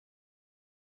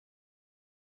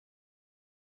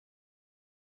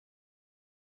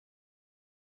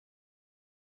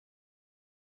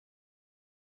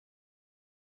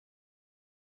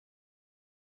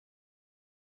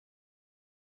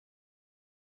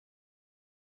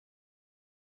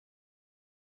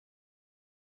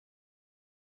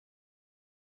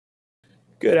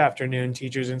Good afternoon,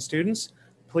 teachers and students.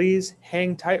 Please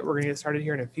hang tight. We're going to get started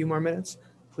here in a few more minutes.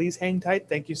 Please hang tight.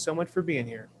 Thank you so much for being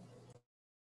here.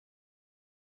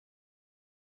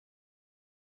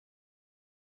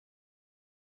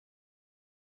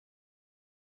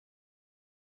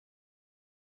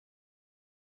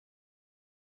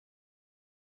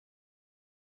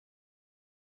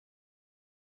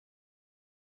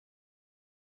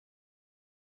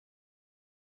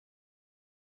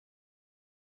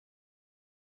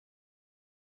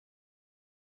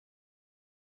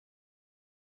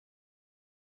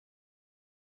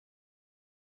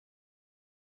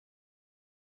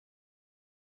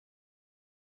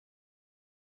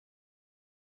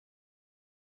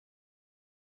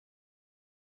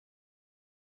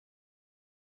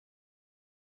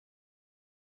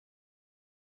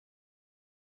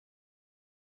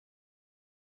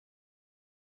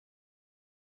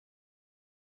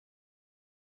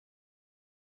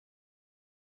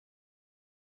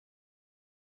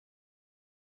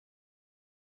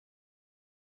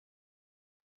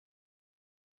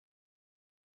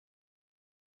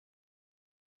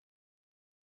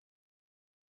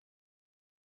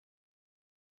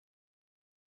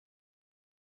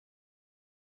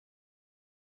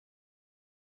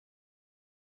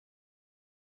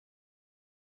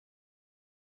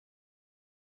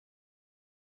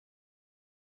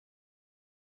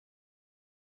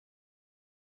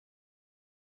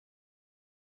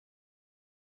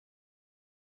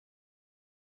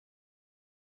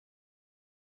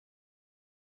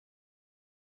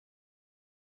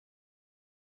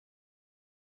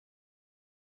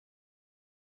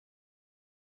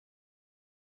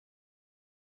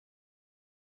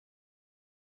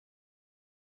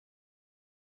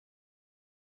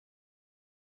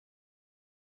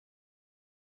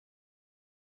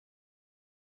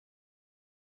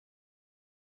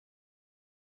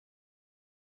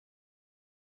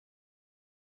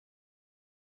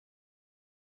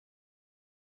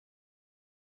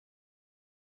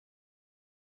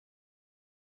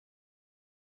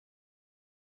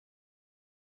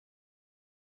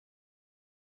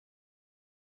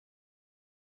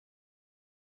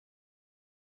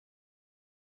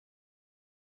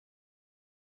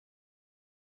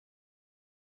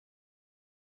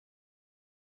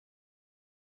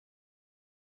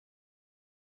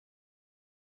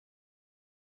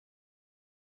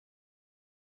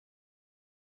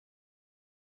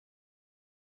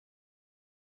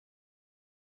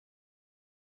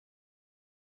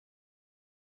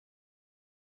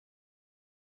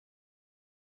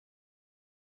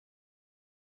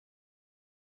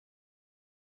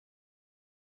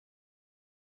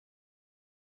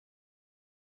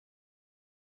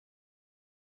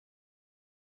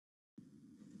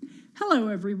 Hello,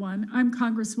 everyone. I'm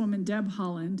Congresswoman Deb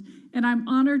Haaland, and I'm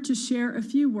honored to share a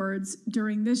few words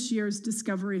during this year's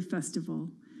Discovery Festival.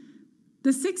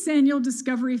 The 6th Annual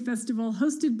Discovery Festival,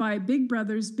 hosted by Big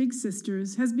Brothers Big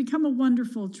Sisters, has become a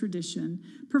wonderful tradition,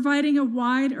 providing a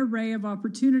wide array of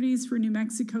opportunities for New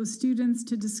Mexico students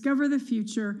to discover the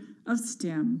future of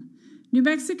STEM. New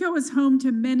Mexico is home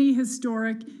to many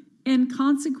historic and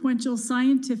consequential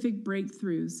scientific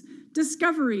breakthroughs,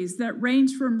 discoveries that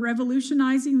range from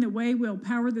revolutionizing the way we'll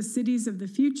power the cities of the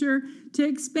future to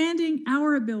expanding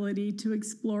our ability to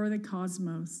explore the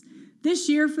cosmos. This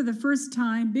year, for the first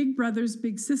time, Big Brothers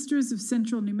Big Sisters of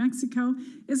Central New Mexico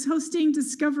is hosting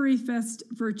Discovery Fest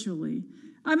virtually.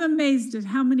 I'm amazed at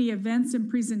how many events and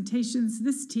presentations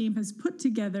this team has put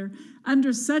together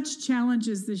under such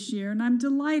challenges this year, and I'm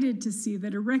delighted to see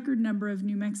that a record number of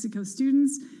New Mexico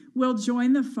students will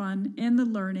join the fun and the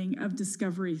learning of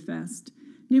Discovery Fest.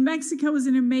 New Mexico is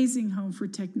an amazing home for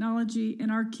technology, and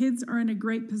our kids are in a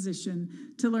great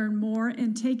position to learn more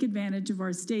and take advantage of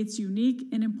our state's unique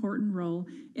and important role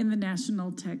in the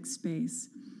national tech space.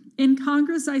 In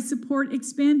Congress, I support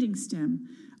expanding STEM.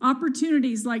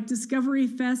 Opportunities like Discovery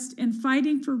Fest and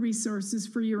fighting for resources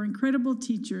for your incredible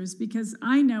teachers, because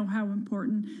I know how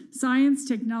important science,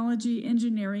 technology,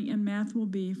 engineering, and math will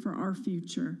be for our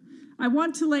future. I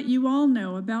want to let you all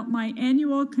know about my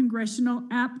annual Congressional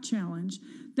App Challenge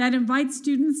that invites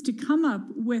students to come up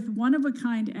with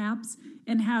one-of-a-kind apps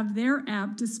and have their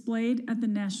app displayed at the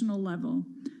national level.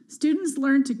 Students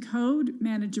learn to code,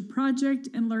 manage a project,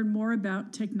 and learn more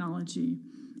about technology.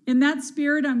 In that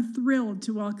spirit, I'm thrilled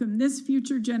to welcome this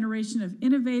future generation of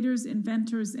innovators,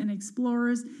 inventors, and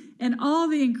explorers, and all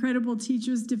the incredible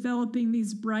teachers developing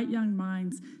these bright young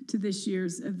minds to this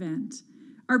year's event.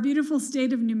 Our beautiful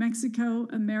state of New Mexico,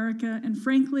 America, and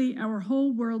frankly, our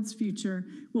whole world's future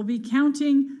will be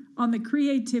counting on the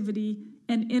creativity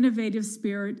and innovative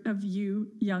spirit of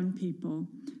you young people.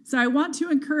 So I want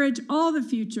to encourage all the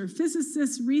future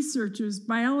physicists, researchers,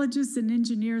 biologists, and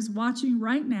engineers watching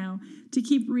right now to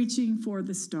keep reaching for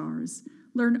the stars.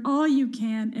 Learn all you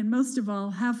can, and most of all,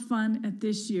 have fun at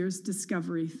this year's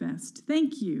Discovery Fest.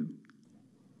 Thank you.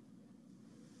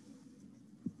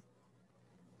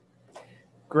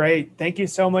 Great. Thank you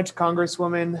so much,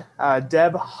 Congresswoman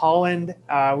Deb Haaland.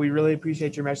 We really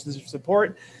appreciate your message of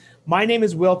support. My name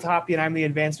is Will Toppy, and I'm the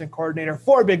Advancement Coordinator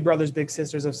for Big Brothers Big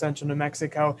Sisters of Central New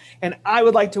Mexico. And I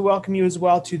would like to welcome you as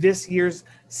well to this year's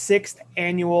 6th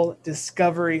Annual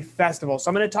Discovery Festival. So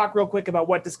I'm going to talk real quick about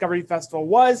what Discovery Festival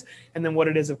was and then what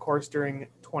it is, of course, during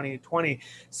 2020.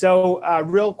 So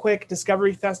real quick,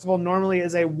 Discovery Festival normally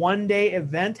is a one-day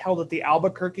event held at the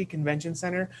Albuquerque Convention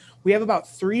Center. We have about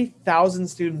 3,000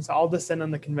 students all descend on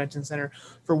the convention center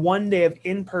for one day of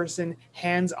in-person,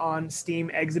 hands-on STEAM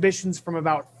exhibitions from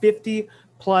about 50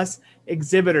 plus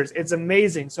exhibitors. It's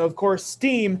amazing. So of course,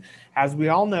 STEAM, as we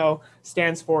all know,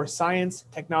 stands for science,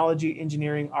 technology,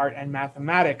 engineering, art, and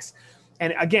mathematics.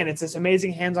 And again, it's this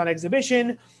amazing hands-on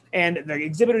exhibition, and the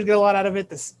exhibitors get a lot out of it,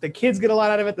 the kids get a lot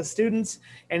out of it, the students,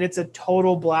 and it's a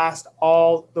total blast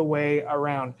all the way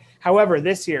around. However,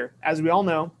 this year, as we all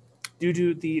know, due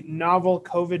to the novel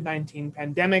COVID-19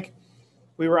 pandemic,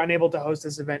 we were unable to host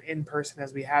this event in person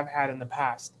as we have had in the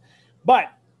past.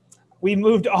 But we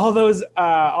moved all those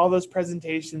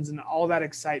presentations and all that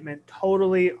excitement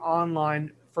totally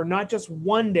online for not just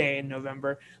one day in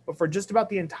November, but for just about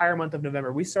the entire month of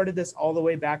November. We started this all the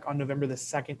way back on November the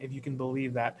 2nd, if you can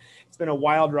believe that. It's been a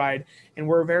wild ride, and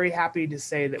we're very happy to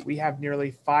say that we have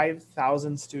nearly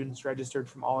 5,000 students registered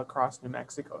from all across New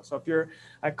Mexico. So if you're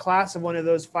a class of one of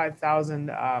those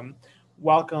 5,000,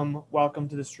 welcome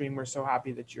to the stream. We're so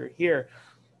happy that you're here.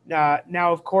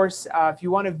 Now, of course, if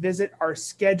you want to visit our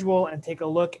schedule and take a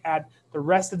look at the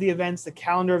rest of the events, the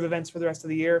calendar of events for the rest of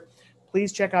the year,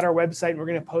 please check out our website. We're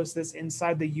going to post this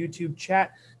inside the YouTube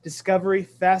chat,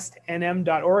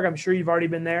 discoveryfestnm.org. I'm sure you've already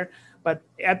been there, but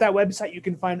at that website, you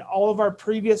can find all of our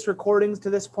previous recordings to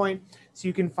this point. So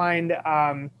you can find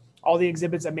all the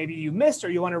exhibits that maybe you missed or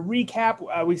you want to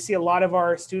recap. We see a lot of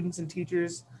our students and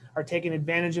teachers are taking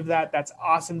advantage of that. That's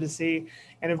awesome to see.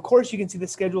 And of course, you can see the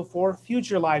schedule for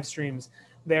future live streams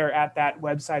there at that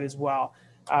website as well.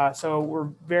 So we're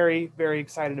very, very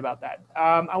excited about that.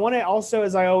 I want to also,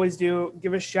 as I always do,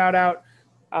 give a shout out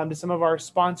to some of our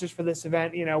sponsors for this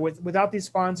event. You know, without these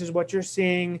sponsors, what you're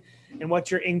seeing and what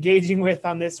you're engaging with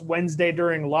on this Wednesday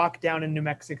during lockdown in New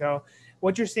Mexico,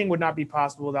 what you're seeing would not be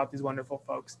possible without these wonderful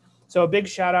folks. So a big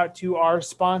shout out to our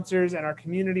sponsors and our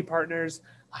community partners,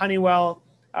 Honeywell.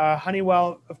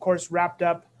 Honeywell, of course, wrapped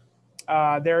up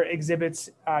their exhibits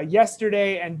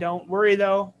yesterday. And don't worry,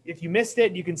 though, if you missed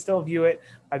it, you can still view it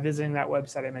by visiting that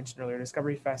website I mentioned earlier,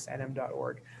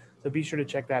 discoveryfestnm.org. So be sure to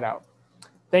check that out.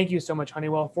 Thank you so much,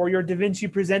 Honeywell, for your Da Vinci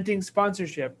Presenting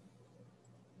sponsorship.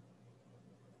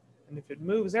 And if it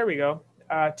moves, there we go.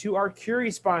 To our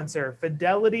Curie sponsor,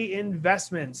 Fidelity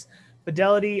Investments.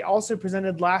 Fidelity also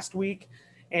presented last week,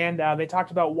 and they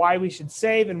talked about why we should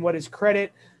save and what is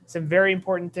credit. Some very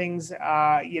important things,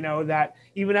 that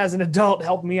even as an adult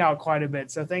helped me out quite a bit.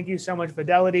 So thank you so much,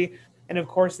 Fidelity. And of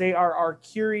course, they are our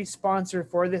Curie sponsor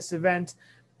for this event.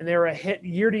 And they were a hit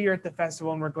year to year at the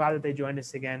festival. And we're glad that they joined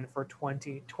us again for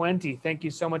 2020. Thank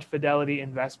you so much, Fidelity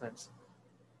Investments.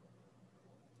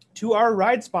 To our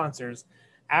ride sponsors,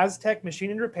 Aztec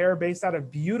Machine and Repair, based out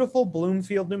of beautiful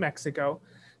Bloomfield, New Mexico.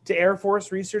 To Air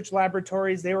Force Research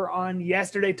Laboratories, they were on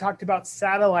yesterday, talked about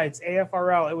satellites,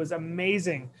 AFRL. It was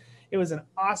amazing. It was an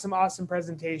awesome, awesome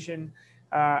presentation.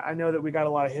 I know that we got a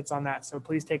lot of hits on that, so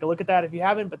please take a look at that if you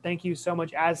haven't, but thank you so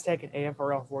much, Aztec and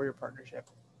AFRL, for your partnership.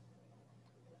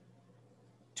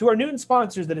 To our Newton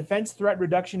sponsors, the Defense Threat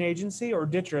Reduction Agency, or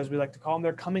DTRA as we like to call them,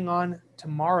 they're coming on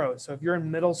tomorrow. So if you're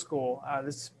in middle school,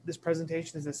 this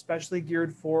presentation is especially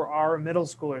geared for our middle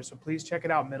schoolers, so please check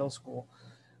it out, middle school.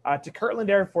 To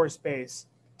Kirtland Air Force Base,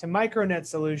 to Micronet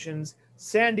Solutions,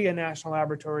 Sandia National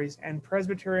Laboratories, and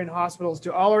Presbyterian Hospitals.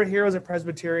 To all our heroes at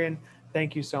Presbyterian,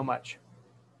 thank you so much.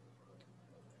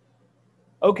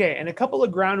 Okay, and a couple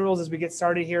of ground rules as we get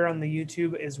started here on the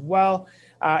YouTube as well.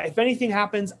 If anything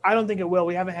happens, I don't think it will.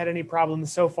 We haven't had any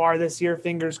problems so far this year,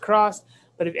 fingers crossed.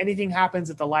 But if anything happens,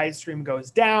 if the live stream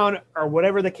goes down or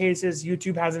whatever the case is,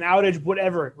 YouTube has an outage,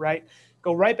 whatever, right?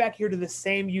 Go right back here to the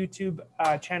same YouTube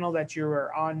channel that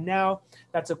you're on now.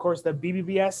 That's, of course, the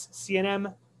BBBS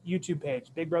CNM YouTube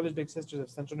page, Big Brothers Big Sisters of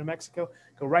Central New Mexico.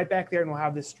 Go right back there and we'll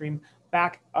have this stream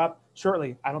back up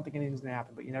shortly. I don't think anything's going to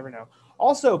happen, but you never know.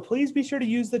 Also, please be sure to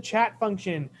use the chat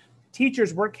function.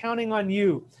 Teachers, we're counting on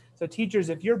you. So teachers,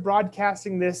 if you're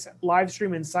broadcasting this live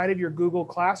stream inside of your Google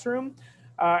Classroom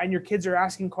and your kids are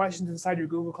asking questions inside your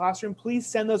Google Classroom, please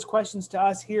send those questions to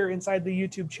us here inside the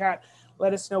YouTube chat.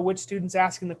 Let us know which student's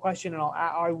asking the question,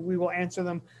 and we will answer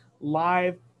them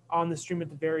live on the stream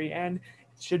at the very end.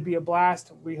 It should be a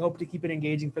blast. We hope to keep it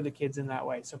engaging for the kids in that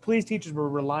way. So please, teachers, we're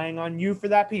relying on you for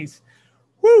that piece.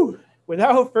 Woo!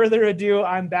 Without further ado,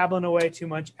 I'm babbling away too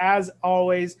much. As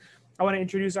always, I want to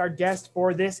introduce our guest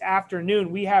for this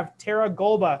afternoon. We have Tara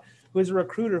Golba, who is a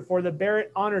recruiter for the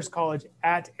Barrett Honors College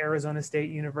at Arizona State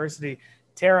University.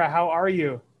 Tara, how are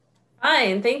you?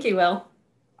 Fine, thank you, Will.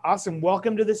 Awesome.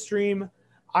 Welcome to the stream.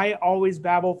 I always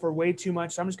babble for way too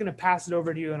much, so I'm just going to pass it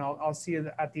over to you, and I'll see you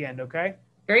at the end, okay?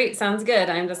 Great, sounds good.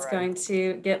 I'm just going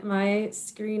to get my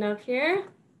screen up here.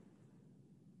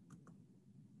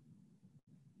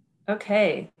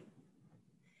 Okay.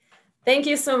 Thank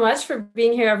you so much for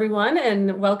being here, everyone,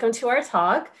 and welcome to our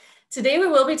talk. Today, we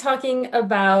will be talking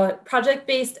about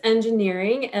project-based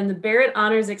engineering and the Barrett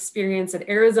Honors experience at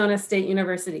Arizona State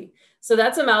University. So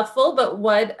that's a mouthful, but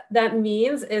what that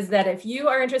means is that if you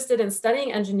are interested in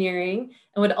studying engineering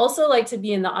and would also like to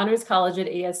be in the Honors College at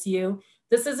ASU,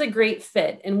 this is a great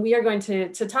fit. And we are going to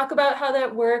talk about how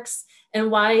that works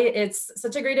and why it's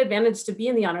such a great advantage to be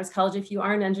in the Honors College if you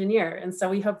are an engineer. And so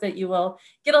we hope that you will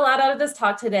get a lot out of this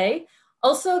talk today.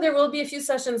 Also, there will be a few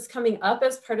sessions coming up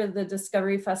as part of the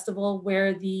Discovery Festival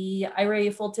where the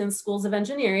Ira Fulton Schools of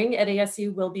Engineering at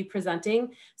ASU will be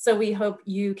presenting. So we hope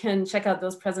you can check out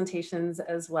those presentations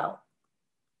as well.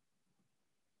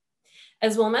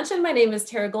 As Will mentioned, my name is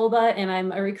Tara Golba, and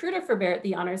I'm a recruiter for Barrett,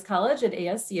 the Honors College at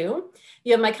ASU.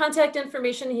 You have my contact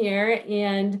information here,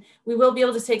 and we will be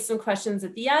able to take some questions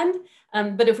at the end.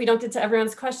 But if we don't get to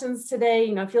everyone's questions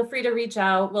today, feel free to reach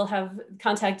out. We'll have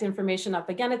contact information up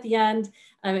again at the end,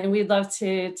 and we'd love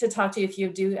to talk to you if you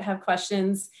do have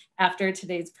questions after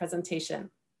today's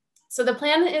presentation. So the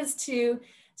plan is to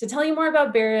tell you more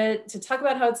about Barrett, to talk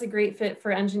about how it's a great fit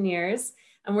for engineers.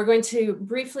 And we're going to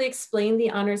briefly explain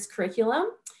the honors curriculum.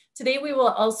 Today, we will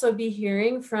also be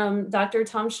hearing from Dr.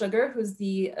 Tom Sugar, who's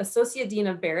the Associate Dean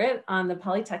of Barrett on the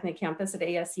Polytechnic campus at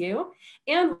ASU.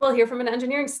 And we'll hear from an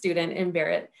engineering student in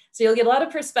Barrett. So you'll get a lot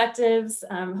of perspectives,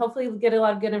 hopefully you'll get a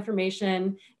lot of good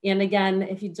information. And again,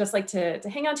 if you'd just like to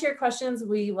hang on to your questions,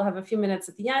 we will have a few minutes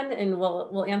at the end and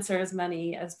we'll answer as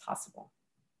many as possible.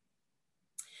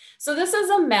 So this is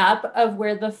a map of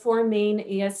where the 4 main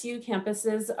ASU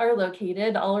campuses are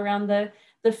located all around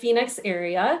the Phoenix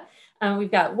area.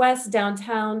 We've got West,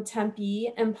 Downtown,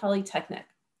 Tempe, and Polytechnic.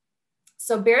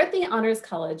 So Barrett the Honors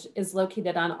College is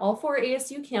located on all 4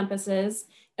 ASU campuses,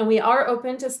 and we are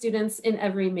open to students in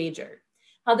every major.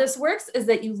 How this works is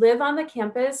that you live on the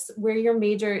campus where your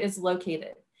major is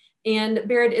located. And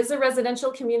Barrett is a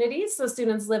residential community, so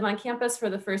students live on campus for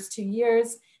the first 2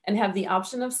 years and have the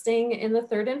option of staying in the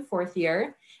 3rd and 4th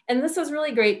year. And this is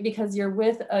really great because you're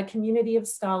with a community of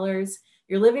scholars,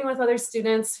 you're living with other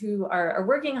students who are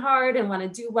working hard and want to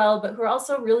do well, but who are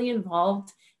also really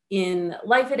involved in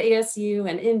life at ASU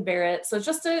and in Barrett. So it's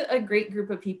just a great group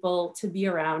of people to be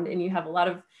around, and you have a lot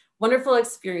of wonderful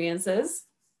experiences.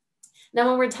 Now,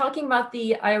 when we're talking about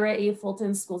the Ira A.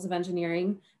 Fulton Schools of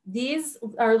Engineering, these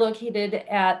are located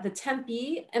at the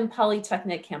Tempe and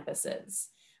Polytechnic campuses.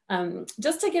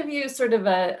 Just to give you sort of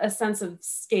a sense of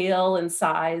scale and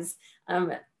size,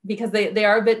 because they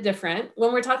are a bit different.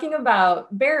 When we're talking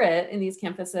about Barrett in these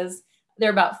campuses, there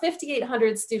are about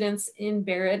 5,800 students in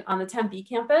Barrett on the Tempe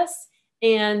campus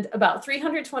and about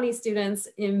 320 students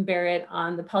in Barrett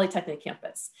on the Polytechnic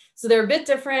campus. So they're a bit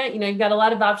different. You've got a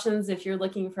lot of options if you're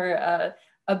looking for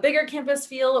a bigger campus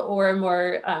feel or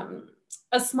more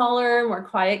a smaller, more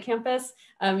quiet campus.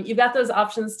 You've got those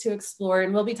options to explore,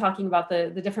 and we'll be talking about the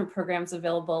different programs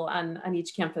available on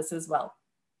each campus as well.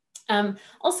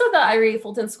 Also, the Ira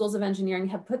Fulton Schools of Engineering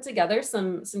have put together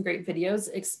some great videos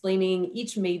explaining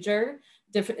each major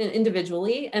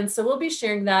individually. And so we'll be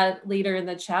sharing that later in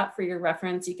the chat for your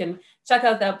reference. You can check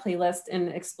out that playlist and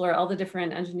explore all the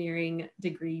different engineering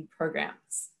degree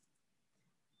programs.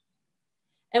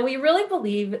 And we really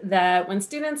believe that when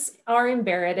students are in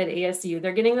Barrett at ASU,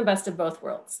 they're getting the best of both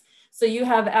worlds. So you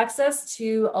have access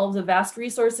to all of the vast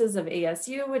resources of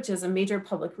ASU, which is a major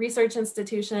public research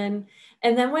institution.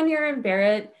 And then when you're in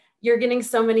Barrett, you're getting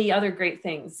so many other great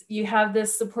things. You have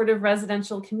this supportive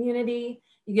residential community,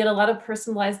 you get a lot of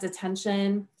personalized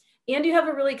attention, and you have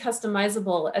a really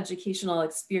customizable educational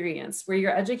experience where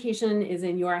your education is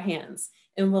in your hands.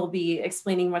 And we'll be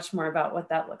explaining much more about what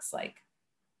that looks like.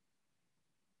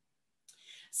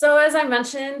 So as I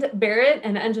mentioned, Barrett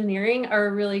and engineering are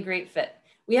a really great fit.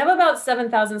 We have about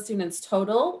 7,000 students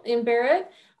total in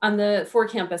Barrett. on the 4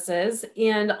 campuses,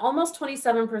 and almost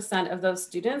 27% of those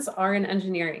students are in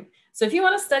engineering. So if you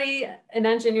want to study an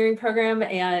engineering program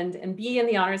and be in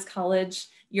the Honors College,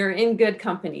 you're in good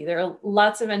company. There are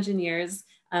lots of engineers,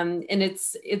 and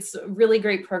it's a really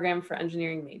great program for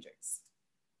engineering majors.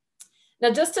 Now,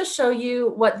 just to show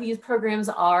you what these programs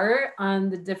are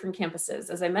on the different campuses,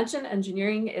 as I mentioned,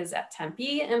 engineering is at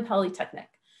Tempe and Polytechnic.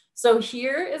 So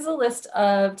here is a list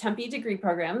of Tempe degree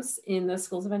programs in the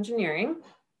schools of engineering.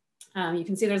 You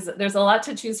can see there's a lot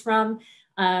to choose from.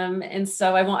 And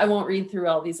so I won't read through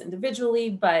all these individually,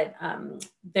 but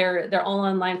they're all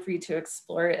online for you to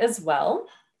explore as well.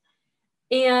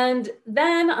 And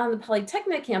then on the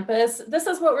Polytechnic campus, this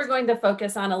is what we're going to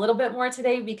focus on a little bit more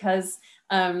today, because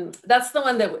that's the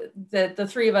one that the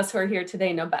 3 of us who are here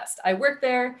today know best. I work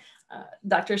there.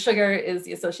 Dr. Sugar is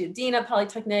the Associate Dean at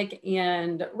Polytechnic,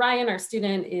 and Ryan, our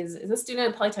student, is a student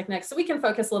at Polytechnic, so we can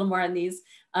focus a little more on these.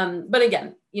 But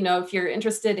again, if you're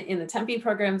interested in the Tempe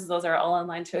programs, those are all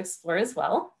online to explore as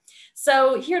well.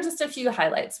 So here are just a few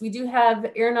highlights. We do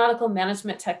have aeronautical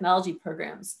management technology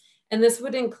programs, and this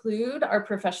would include our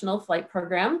professional flight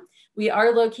program. We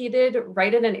are located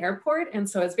right at an airport, and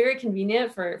so it's very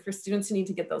convenient for students who need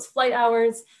to get those flight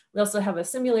hours. We also have a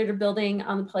simulator building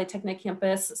on the Polytechnic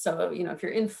campus. So, if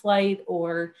you're in flight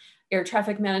or air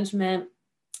traffic management,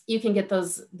 you can get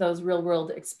those real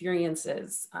world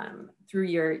experiences through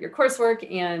your coursework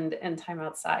and time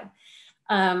outside.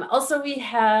 Also, we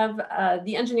have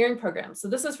the engineering program. So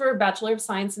this is for a Bachelor of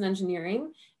Science in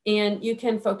Engineering, and you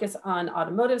can focus on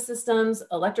automotive systems,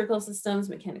 electrical systems,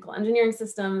 mechanical engineering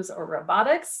systems, or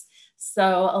robotics.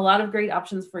 So a lot of great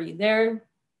options for you there.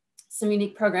 Some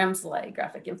unique programs like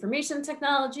graphic information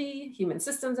technology, human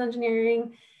systems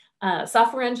engineering,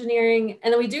 software engineering.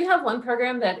 And then we do have one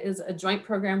program that is a joint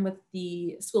program with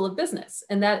the School of Business,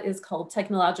 and that is called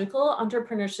Technological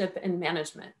Entrepreneurship and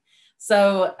Management.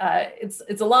 So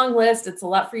it's a long list. It's a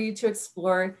lot for you to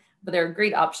explore, but there are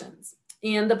great options.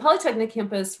 And the Polytechnic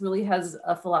campus really has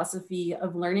a philosophy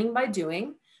of learning by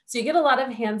doing. So you get a lot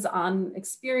of hands-on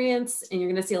experience, and you're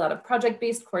going to see a lot of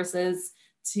project-based courses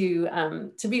to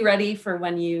be ready for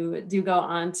when you do go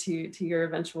on to your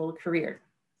eventual career.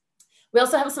 We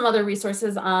also have some other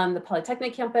resources on the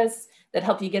Polytechnic campus that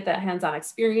help you get that hands-on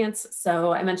experience.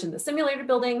 So I mentioned the simulator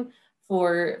building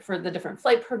for the different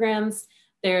flight programs.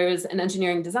 There's an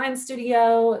engineering design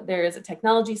studio. There's a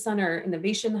technology center,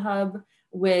 innovation hub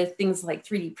with things like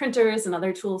 3D printers and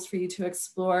other tools for you to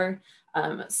explore.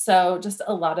 So just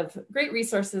a lot of great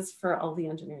resources for all the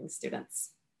engineering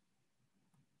students.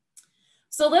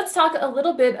 So let's talk a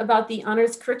little bit about the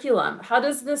honors curriculum. How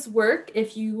does this work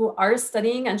if you are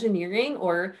studying engineering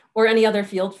or any other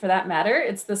field for that matter?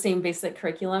 It's the same basic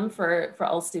curriculum for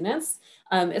all students.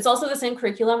 It's also the same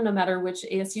curriculum no matter which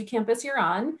ASU campus you're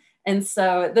on. And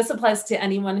so this applies to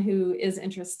anyone who is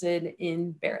interested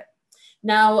in Barrett.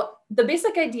 Now, the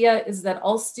basic idea is that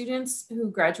all students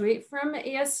who graduate from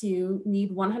ASU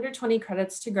need 120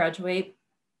 credits to graduate.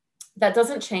 That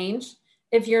doesn't change.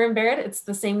 If you're in Barrett, it's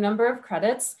the same number of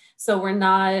credits. So we're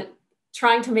not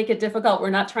trying to make it difficult. We're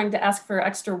not trying to ask for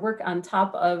extra work on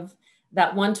top of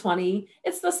that 120.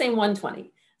 It's the same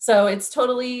 120. So it's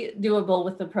totally doable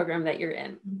with the program that you're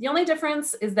in. The only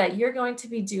difference is that you're going to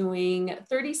be doing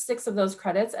 36 of those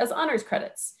credits as honors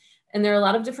credits. And there are a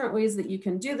lot of different ways that you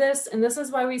can do this. And this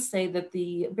is why we say that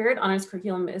the Barrett honors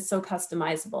curriculum is so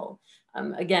customizable.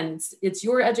 Again, it's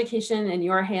your education in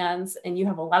your hands, and you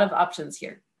have a lot of options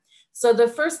here. So the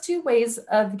first 2 ways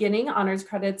of getting honors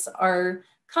credits are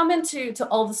common to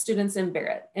all the students in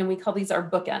Barrett, and we call these our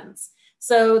bookends.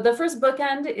 So the first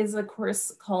bookend is a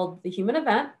course called the Human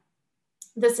Event.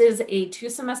 This is a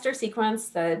 2-semester sequence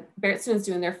that Barrett students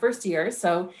do in their first year.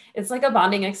 So it's like a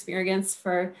bonding experience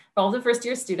for all the first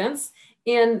year students.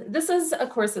 And this is a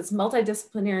course that's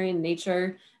multidisciplinary in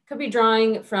nature. Could be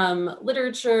drawing from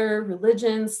literature,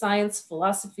 religion, science,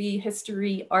 philosophy,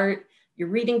 history, art. You're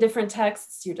reading different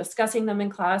texts, you're discussing them in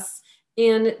class.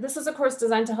 And this is a course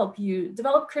designed to help you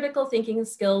develop critical thinking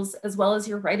skills as well as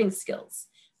your writing skills.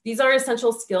 These are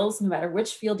essential skills no matter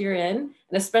which field you're in, and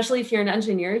especially if you're an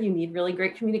engineer, you need really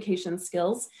great communication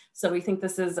skills. So we think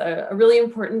this is a really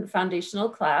important foundational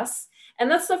class. And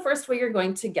that's the first way you're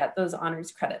going to get those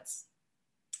honors credits.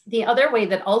 The other way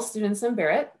that all students in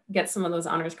Barrett get some of those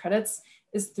honors credits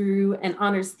is through an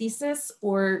honors thesis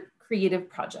or creative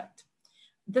project.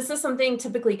 This is something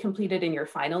typically completed in your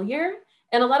final year.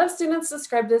 And a lot of students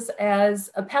describe this as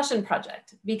a passion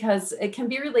project because it can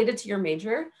be related to your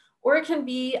major, or it can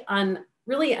be on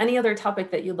really any other topic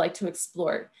that you'd like to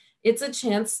explore. It's a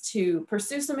chance to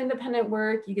pursue some independent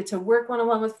work. You get to work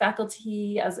one-on-one with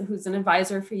faculty who's an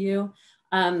advisor for you.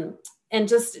 and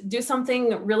just do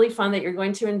something really fun that you're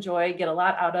going to enjoy, get a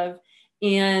lot out of.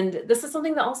 And this is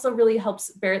something that also really helps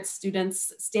Barrett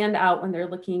students stand out when they're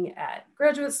looking at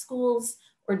graduate schools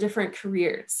or different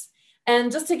careers.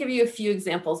 And just to give you a few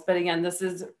examples, but again, this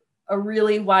is a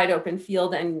really wide open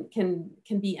field and can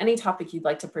be any topic you'd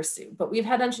like to pursue. But we've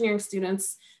had engineering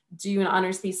students do an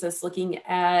honors thesis looking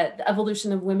at the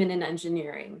evolution of women in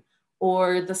engineering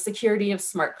or the security of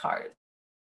smart cards.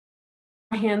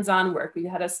 Hands-on work. We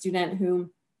had a student who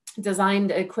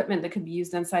designed equipment that could be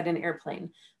used inside an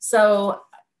airplane. So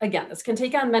again, this can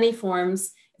take on many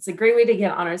forms. It's a great way to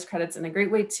get honors credits and a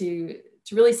great way to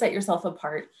really set yourself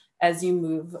apart as you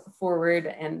move forward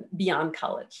and beyond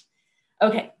college.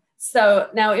 Okay, so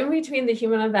now in between the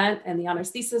human event and the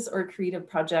honors thesis or creative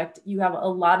project, you have a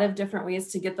lot of different ways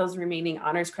to get those remaining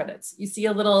honors credits. You see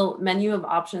a little menu of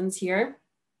options here,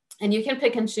 and you can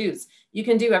pick and choose. You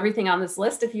can do everything on this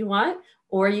list if you want,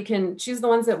 or you can choose the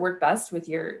ones that work best with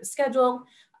your schedule.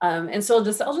 And so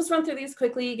I'll just run through these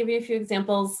quickly, give you a few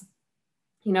examples,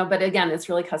 but again, it's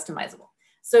really customizable.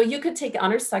 So you could take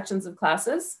honors sections of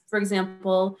classes. For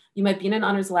example, you might be in an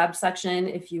honors lab section.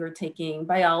 If you are taking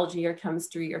biology or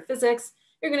chemistry or physics,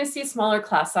 you're gonna see smaller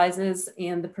class sizes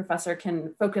and the professor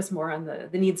can focus more on the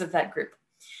needs of that group.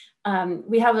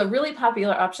 We have a really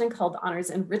popular option called honors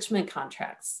enrichment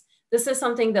contracts. This is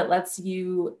something that lets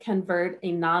you convert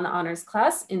a non-honors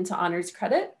class into honors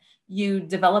credit. You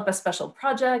develop a special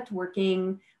project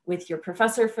working with your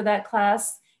professor for that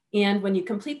class. And when you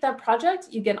complete that project,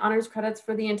 you get honors credits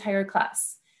for the entire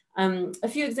class. A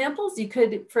few examples,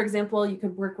 for example, you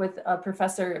could work with a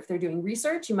professor if they're doing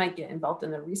research, you might get involved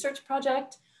in the research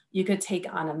project. You could take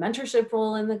on a mentorship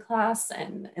role in the class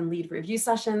and lead review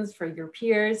sessions for your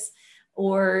peers.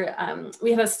 Or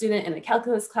we had a student in a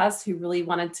calculus class who really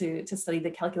wanted to study the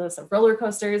calculus of roller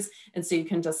coasters. And so you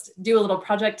can just do a little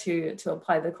project to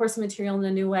apply the course material in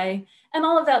a new way. And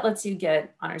all of that lets you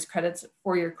get honors credits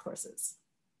for your courses.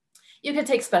 You could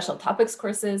take special topics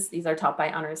courses. These are taught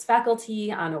by honors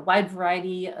faculty on a wide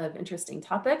variety of interesting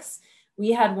topics.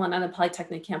 We had one on the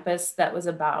Polytechnic campus that was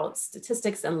about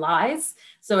statistics and lies.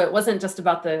 So it wasn't just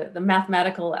about the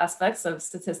mathematical aspects of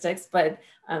statistics, but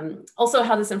also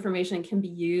how this information can be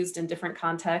used in different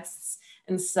contexts.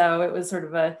 And so it was sort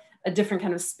of a different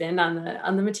kind of spin on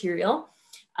the material.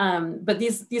 But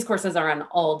these courses are on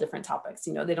all different topics.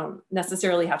 They don't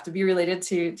necessarily have to be related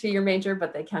to your major,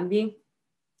 but they can be.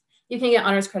 You can get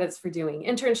honors credits for doing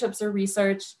internships or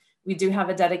research. We do have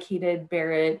a dedicated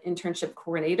Barrett internship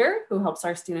coordinator who helps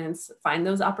our students find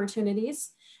those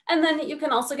opportunities. And then you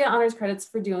can also get honors credits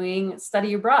for doing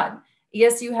study abroad.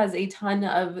 ASU has a ton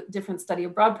of different study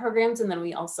abroad programs, and then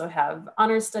we also have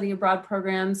honors study abroad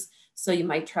programs. So you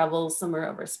might travel somewhere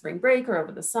over spring break or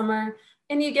over the summer,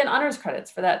 and you get honors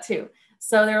credits for that too.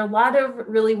 So there are a lot of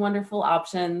really wonderful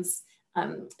options.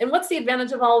 And what's the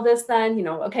advantage of all of this then?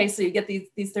 Okay, so you get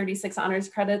these 36 honors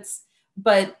credits.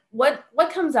 But what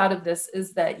comes out of this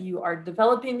is that you are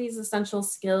developing these essential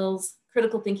skills,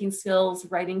 critical thinking skills,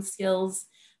 writing skills.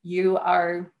 You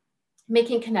are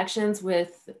making connections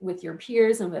with your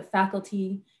peers and with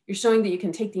faculty. You're showing that you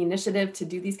can take the initiative to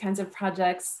do these kinds of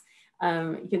projects.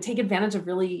 You can take advantage of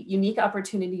really unique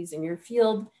opportunities in your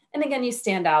field. And again, you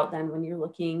stand out then when you're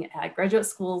looking at graduate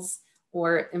schools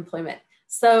or employment.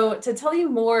 So to tell you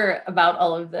more about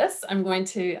all of this, I'm going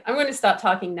to stop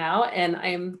talking now, and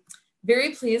I'm very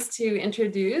pleased to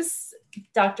introduce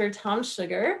Dr. Tom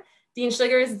Sugar. Dean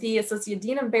Sugar is the Associate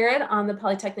Dean of Barrett on the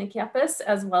Polytechnic campus,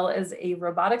 as well as a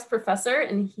robotics professor,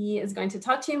 and he is going to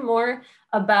talk to you more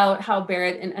about how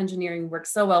Barrett and engineering work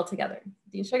so well together.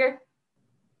 Dean Sugar.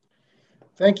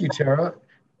 Thank you, Tara,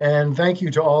 and thank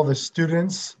you to all the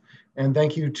students, and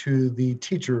thank you to the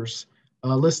teachers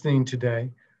listening today.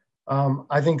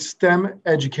 I think STEM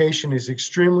education is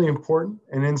extremely important,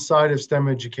 and inside of STEM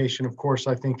education, of course,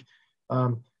 I think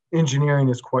engineering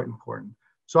is quite important.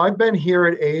 So I've been here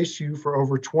at ASU for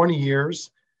over 20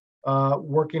 years,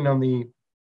 working on the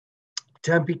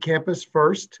Tempe campus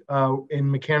first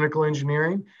in mechanical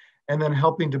engineering, and then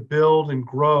helping to build and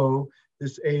grow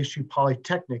this ASU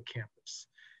Polytechnic campus.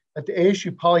 At the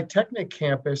ASU Polytechnic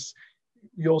campus,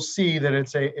 you'll see that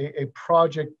it's a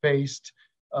project-based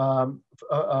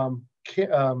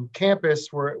campus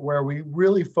where we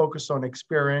really focus on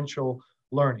experiential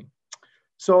learning.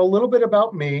 So a little bit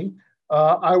about me.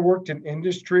 I worked in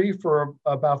industry for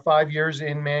about 5 years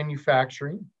in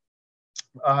manufacturing.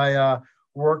 I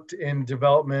worked in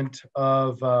development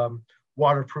of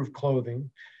waterproof clothing.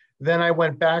 Then I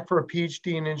went back for a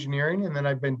PhD in engineering, and then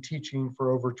I've been teaching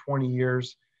for over 20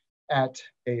 years at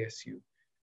ASU.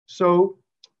 So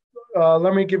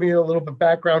let me give you a little bit of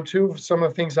background too of some of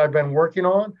the things I've been working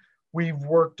on. We've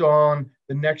worked on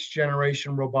the next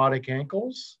generation robotic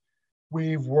ankles.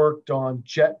 We've worked on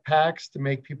jetpacks to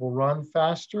make people run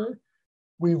faster.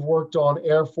 We've worked on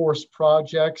Air Force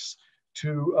projects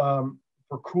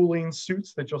for cooling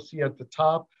suits that you'll see at the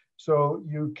top. So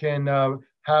you can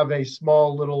have a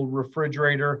small little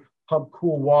refrigerator pump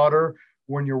cool water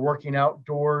when you're working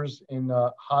outdoors in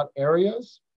hot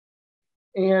areas.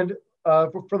 And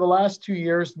for the last 2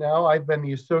 years now, I've been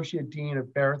the Associate Dean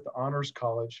of Barrett, the Honors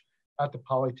College at the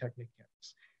Polytechnic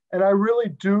campus. And I really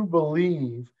do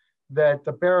believe that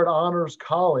the Barrett Honors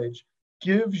College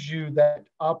gives you that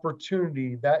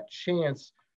opportunity, that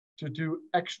chance to do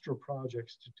extra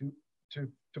projects,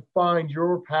 to find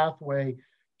your pathway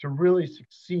to really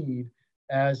succeed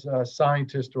as a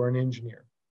scientist or an engineer.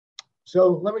 So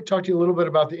let me talk to you a little bit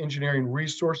about the engineering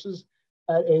resources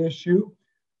at ASU.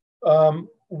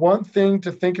 One thing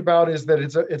to think about is that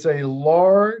it's a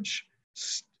large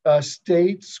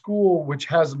state school which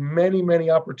has many,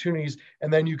 many opportunities,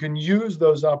 and then you can use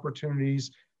those opportunities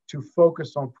to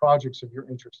focus on projects of your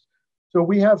interest. So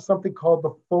we have something called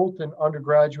the Fulton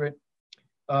Undergraduate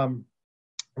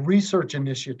Research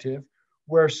Initiative,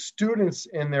 where students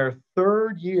in their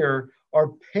 3rd year are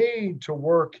paid to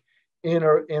work in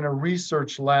a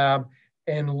research lab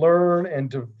and learn and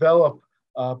develop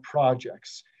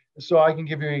projects. So I can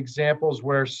give you examples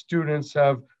where students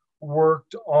have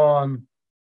worked on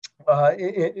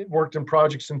worked in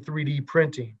projects in 3D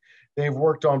printing. They've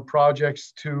worked on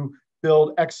projects to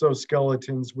build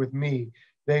exoskeletons with me.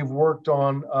 They've worked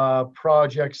on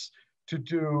projects to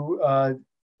do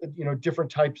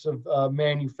different types of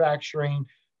manufacturing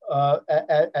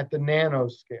at the nano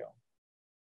scale.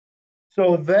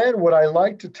 So then what I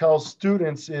like to tell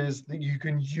students is that you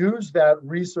can use that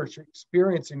research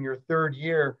experience in your 3rd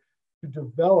year to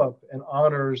develop an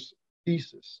honors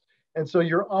thesis. And so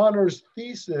your honors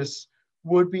thesis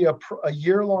would be a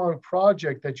year-long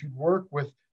project that you'd work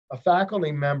with a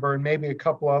faculty member and maybe a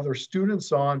couple other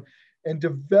students on, and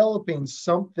developing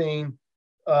something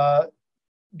that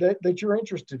you're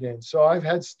interested in. So I've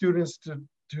had students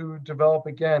to develop,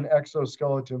 again,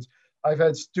 exoskeletons. I've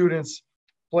had students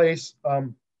place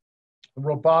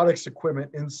robotics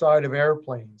equipment inside of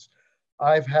airplanes.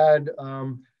 I've had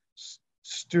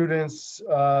students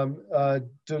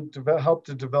help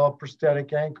to develop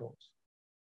prosthetic ankles.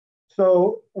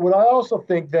 So what I also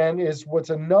think then is what's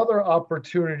another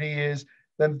opportunity is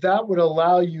then that would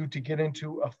allow you to get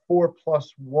into a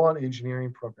 4+1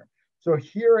 engineering program. So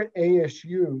here at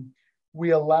ASU,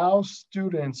 we allow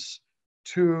students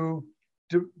to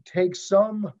take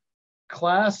some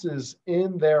classes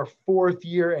in their 4th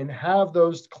year and have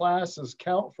those classes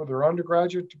count for their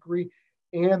undergraduate degree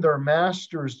and their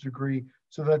master's degree,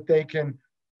 so that they can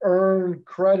earn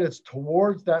credits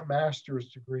towards that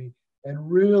master's degree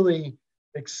and really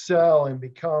excel and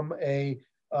become a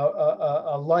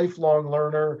lifelong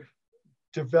learner,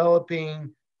 developing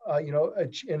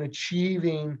and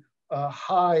achieving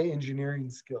high engineering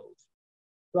skills.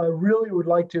 So I really would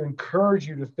like to encourage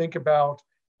you to think about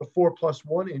the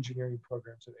 4+1 engineering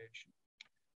programs at ASU.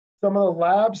 Some of the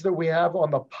labs that we have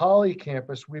on the Poly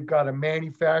campus, we've got a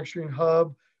manufacturing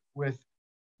hub with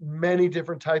many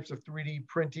different types of 3D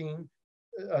printing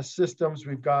systems.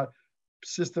 We've got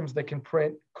systems that can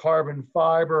print carbon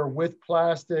fiber with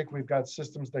plastic. We've got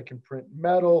systems that can print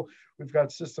metal. We've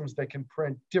got systems that can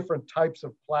print different types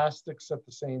of plastics at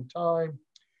the same time.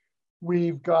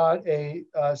 We've got a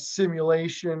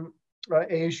simulation,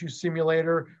 ASU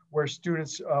simulator, where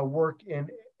students work in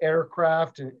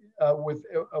aircraft and with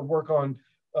work on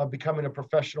becoming a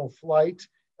professional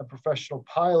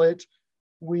pilot.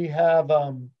 We have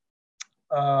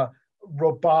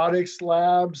robotics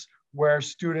labs where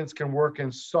students can work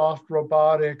in soft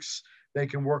robotics. They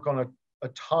can work on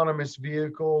autonomous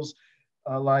vehicles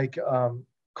like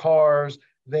cars.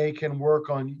 They can work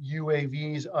on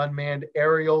UAVs, unmanned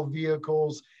aerial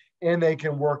vehicles, and they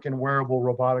can work in wearable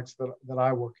robotics that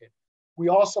I work in. We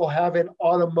also have an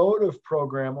automotive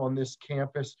program on this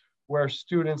campus where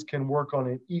students can work on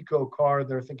an eco car.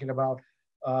 They're thinking about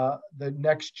the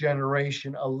next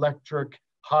generation electric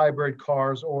hybrid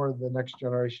cars, or the next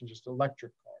generation just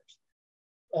electric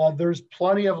cars. There's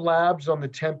plenty of labs on the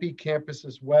Tempe campus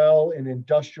as well in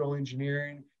industrial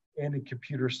engineering and in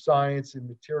computer science and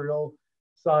material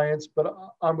science, but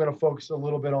I'm going to focus a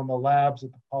little bit on the labs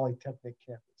at the Polytechnic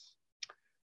campus.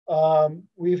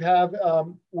 We have,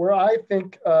 where I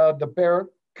think the Barrett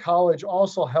College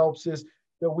also helps is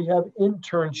that we have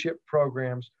internship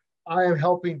programs. I am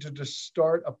helping to just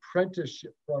start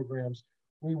apprenticeship programs.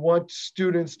 We want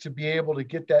students to be able to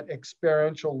get that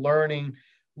experiential learning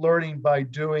by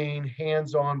doing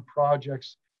hands-on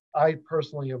projects I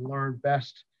personally have learned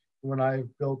best when I've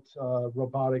built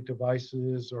robotic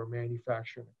devices or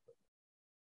manufacturing.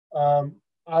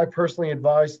 I personally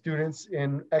advise students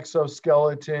in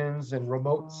exoskeletons and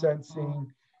remote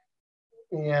sensing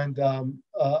and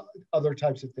other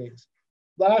types of things.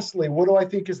 Lastly, what do I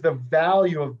think is the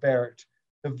value of Barrett?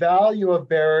 The value of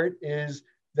Barrett is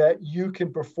that you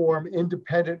can perform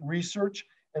independent research,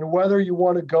 and whether you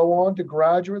want to go on to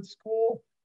graduate school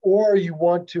or you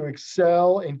want to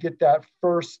excel and get that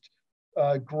first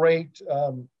great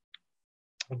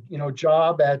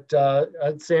job at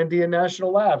Sandia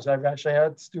National Labs. I've actually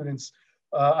had students.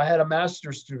 I had a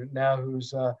master's student now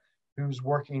who's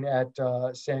working at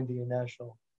Sandia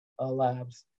National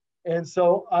Labs, and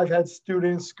so I've had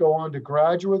students go on to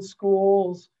graduate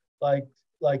schools like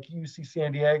UC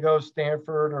San Diego,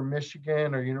 Stanford, or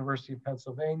Michigan, or University of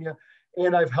Pennsylvania,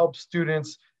 and I've helped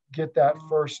students get that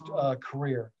first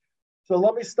career. So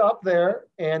let me stop there,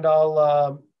 and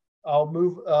I'll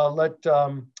let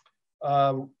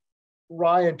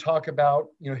Ryan talk about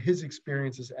his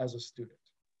experiences as a student.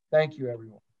 Thank you,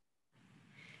 everyone.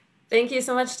 Thank you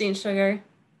so much, Dean Sugar.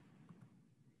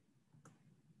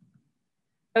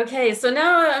 Okay, so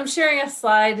now I'm sharing a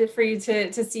slide for you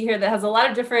to see here that has a lot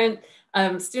of different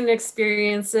student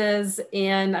experiences,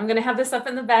 and I'm going to have this up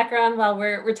in the background while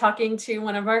we're talking to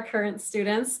one of our current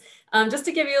students, just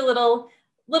to give you a little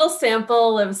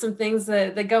sample of some things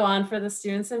that go on for the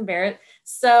students in Barrett.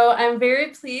 So I'm very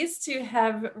pleased to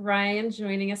have Ryan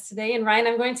joining us today. And Ryan,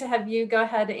 I'm going to have you go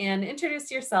ahead and introduce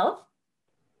yourself.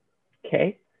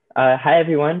 Okay. Hi,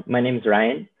 everyone. My name is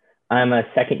Ryan. I'm a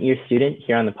second-year student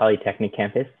here on the Polytechnic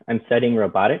campus. I'm studying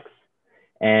robotics,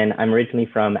 and I'm originally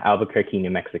from Albuquerque, New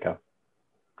Mexico.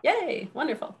 Yay,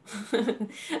 wonderful.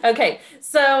 Okay,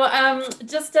 so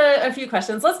just a few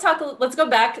questions. Let's go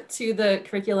back to the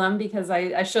curriculum, because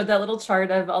I showed that little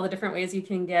chart of all the different ways you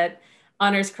can get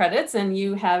honors credits, and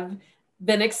you have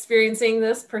been experiencing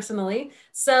this personally.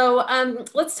 So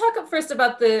let's talk first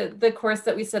about the course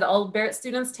that we said all Barrett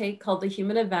students take, called the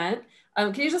Human Event.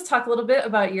 Can you just talk a little bit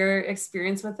about your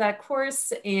experience with that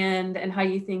course and how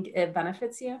you think it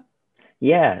benefits you?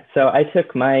 Yeah, so I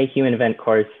took my Human Event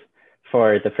course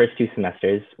for the first 2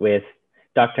 semesters with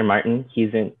Dr. Martin.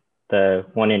 He's in the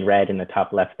one in red in the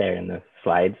top left there in the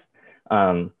slides.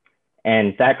 And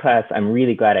that class, I'm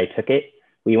really glad I took it.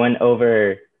 We went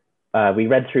over, we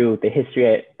read through the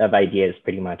history of ideas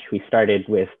pretty much. We started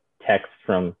with texts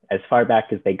from as far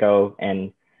back as they go,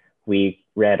 and we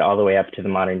read all the way up to the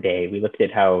modern day. We looked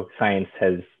at how science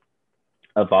has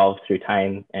evolved through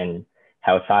time and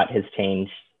how thought has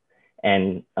changed.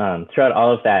 And throughout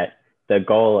all of that, the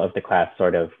goal of the class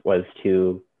sort of was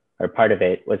part of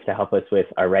it was to help us with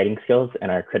our writing skills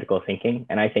and our critical thinking.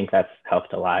 And I think that's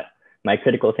helped a lot. My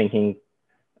critical thinking,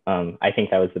 I think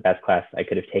that was the best class I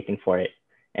could have taken for it.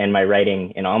 And my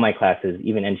writing in all my classes,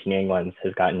 even engineering ones,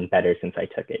 has gotten better since I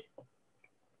took it.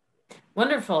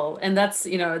 Wonderful. And that's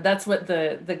what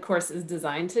the course is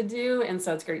designed to do. And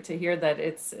so it's great to hear that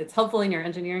it's helpful in your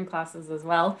engineering classes as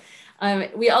well.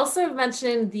 We also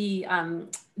mentioned the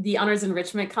honors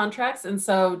enrichment contracts. And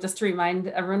so just to remind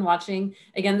everyone watching,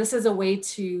 again, this is a way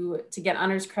to get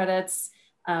honors credits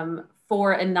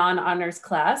for a non-honors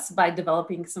class by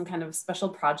developing some kind of special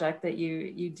project that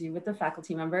you do with the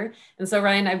faculty member. And so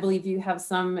Ryan, I believe you have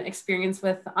some experience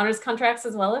with honors contracts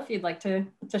as well, if you'd like to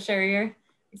share your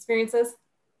experiences.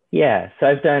 Yeah, so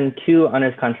I've done 2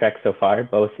 honors contracts so far,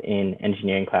 both in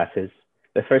engineering classes.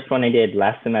 The first one I did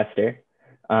last semester.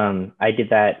 I did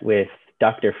that with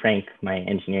Dr. Frank, my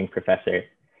engineering professor.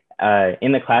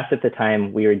 In the class at the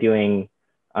time, we were doing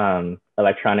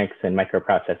electronics and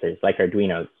microprocessors like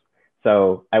Arduinos.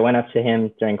 So I went up to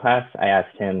him during class. I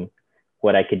asked him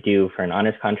what I could do for an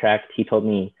honors contract. He told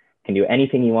me, you can do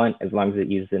anything you want as long as it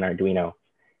uses an Arduino.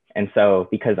 And so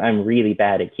because I'm really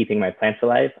bad at keeping my plants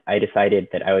alive, I decided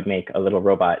that I would make a little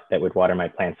robot that would water my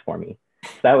plants for me.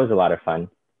 So that was a lot of fun.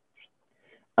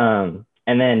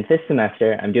 And then this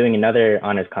semester, I'm doing another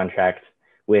honors contract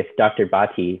with Dr.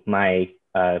 Bhatti, my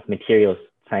materials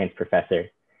science professor.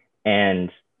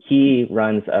 And he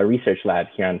runs a research lab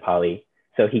here on Poly.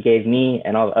 So he gave me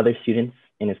and all the other students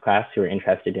in his class who were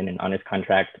interested in an honors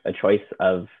contract a choice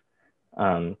of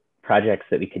projects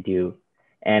that we could do.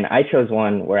 And I chose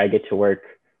one where I get to work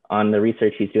on the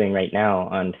research he's doing right now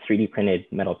on 3D printed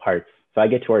metal parts. So I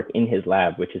get to work in his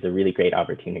lab, which is a really great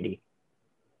opportunity.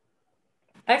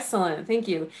 Excellent, thank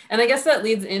you. And I guess that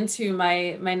leads into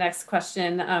my next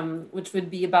question, which would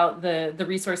be about the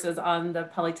resources on the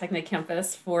Polytechnic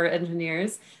campus for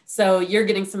engineers. So you're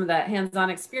getting some of that hands-on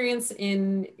experience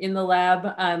in the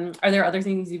lab. Are there other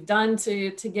things you've done to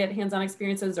get hands-on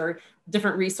experiences or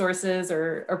different resources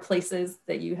or places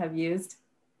that you have used?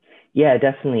 Yeah,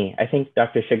 definitely. I think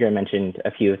Dr. Sugar mentioned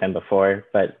a few of them before,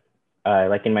 but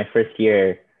like in my first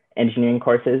year engineering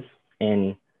courses,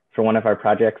 for one of our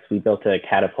projects, we built a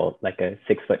catapult, like a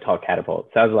 6-foot tall catapult.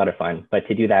 So that was a lot of fun. But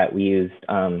to do that, we used,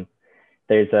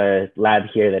 there's a lab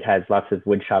here that has lots of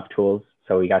wood shop tools.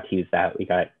 So we got to use that. We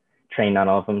got trained on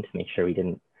all of them to make sure we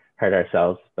didn't hurt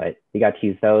ourselves, but we got to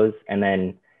use those. And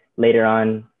then later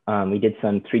on, we did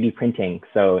some 3D printing.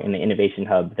 So in the Innovation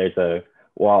Hub, there's a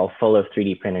wall full of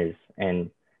 3D printers, and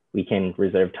we can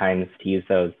reserve times to use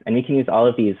those. And we can use all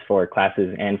of these for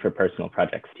classes and for personal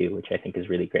projects too, which I think is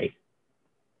really great.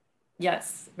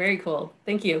 Yes, very cool.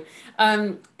 Thank you.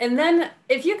 And then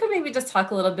if you could maybe just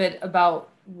talk a little bit about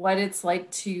what it's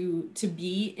like to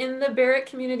be in the Barrett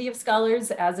community of scholars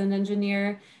as an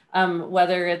engineer,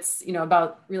 whether it's, you know,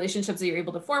 about relationships that you're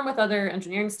able to form with other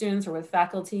engineering students or with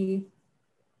faculty.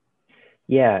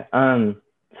 Yeah,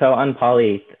 so on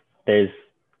Poly, there's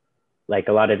like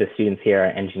a lot of the students here are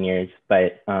engineers,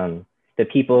 but the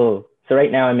people, so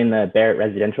right now I'm in the Barrett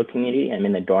residential community, I'm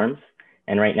in the dorms.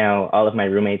 And right now, all of my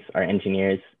roommates are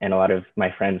engineers, and a lot of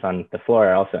my friends on the floor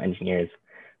are also engineers.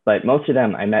 But most of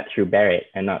them I met through Barrett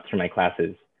and not through my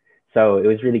classes. So it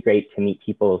was really great to meet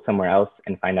people somewhere else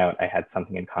and find out I had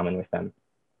something in common with them.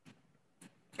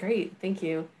 Great, thank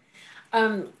you.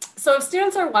 So if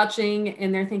students are watching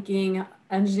and they're thinking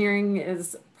engineering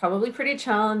is probably pretty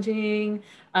challenging,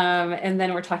 and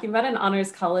then we're talking about an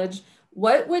honors college,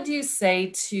 what would you say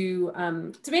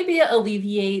to maybe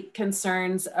alleviate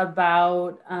concerns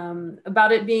about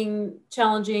it being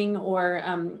challenging, or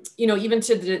you know, even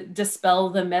to dispel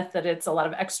the myth that it's a lot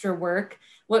of extra work?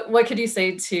 What could you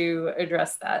say to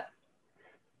address that?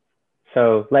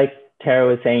 So like Tara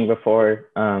was saying before,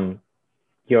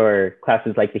 your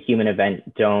classes like the human event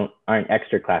aren't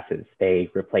extra classes.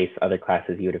 They replace other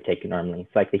classes you would have taken normally.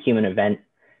 It's like the human event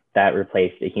that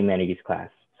replaced a humanities class.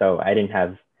 So I didn't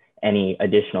have any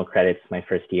additional credits my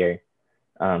first year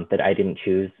that I didn't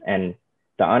choose. And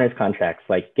the honors contracts,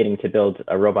 like getting to build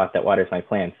a robot that waters my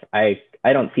plants, I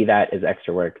don't see that as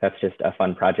extra work. That's just a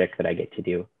fun project that I get to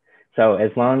do. So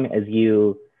as long as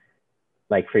you,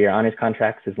 like for your honors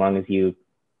contracts, as long as you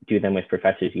do them with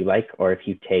professors you like, or if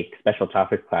you take special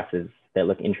topic classes that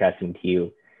look interesting to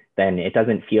you, then it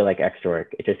doesn't feel like extra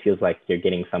work. It just feels like you're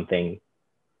getting something,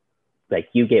 like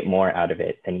you get more out of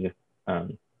it than you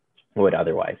would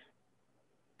otherwise.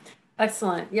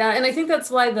 Excellent. Yeah, and I think that's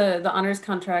why the honors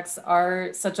contracts are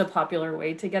such a popular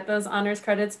way to get those honors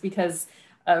credits, because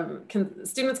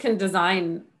students can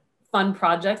design fun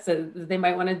projects that they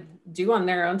might want to do on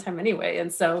their own time anyway.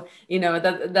 And so, you know,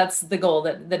 that's the goal,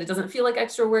 that it doesn't feel like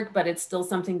extra work, but it's still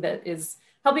something that is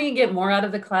helping you get more out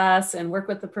of the class and work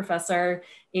with the professor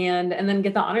and then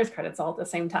get the honors credits all at the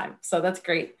same time. So that's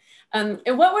great. And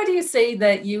what would you say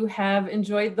that you have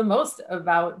enjoyed the most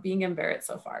about being in Barrett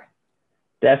so far?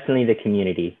 Definitely the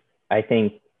community. I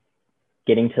think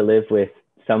getting to live with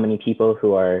so many people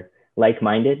who are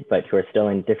like-minded, but who are still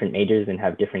in different majors and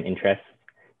have different interests,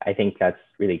 I think that's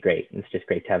really great. It's just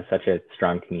great to have such a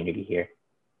strong community here.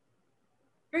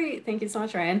 Great, thank you so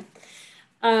much, Ryan.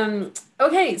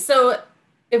 Okay, so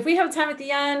if we have time at the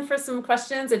end for some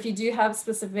questions, if you do have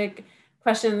specific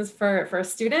questions for a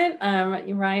student,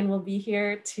 Ryan will be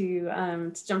here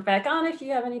to jump back on if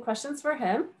you have any questions for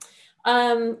him.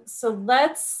 So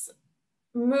let's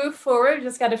move forward. We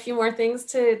just got a few more things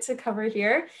to cover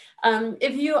here.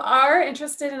 If you are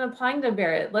interested in applying to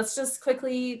Barrett, let's just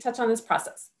quickly touch on this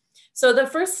process. So the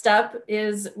first step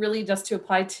is really just to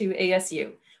apply to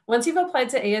ASU. Once you've applied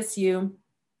to ASU,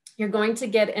 you're going to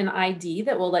get an ID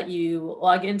that will let you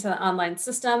log into the online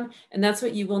system, and that's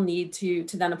what you will need to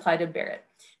then apply to Barrett.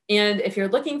 And if you're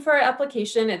looking for an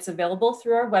application, it's available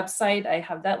through our website. I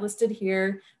have that listed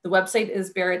here. The website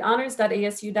is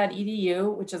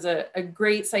barretthonors.asu.edu, which is a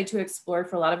great site to explore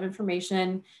for a lot of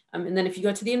information. And then if you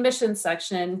go to the admissions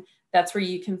section, that's where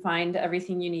you can find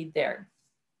everything you need there.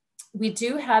 We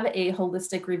do have a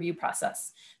holistic review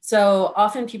process. So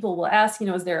often people will ask, you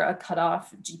know, is there a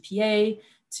cutoff GPA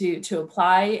to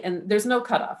apply? And there's no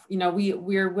cutoff. You know,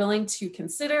 we're willing to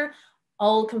consider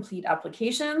all complete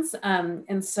applications.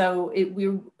 And so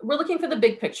we're looking for the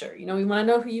big picture. You know, we want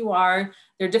to know who you are.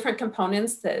 There are different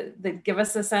components that give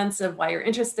us a sense of why you're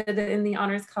interested in the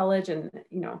Honors College, and,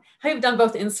 you know, how you've done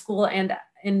both in school and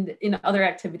in other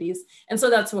activities. And so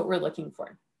that's what we're looking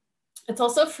for. It's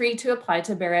also free to apply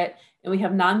to Barrett, and we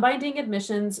have non-binding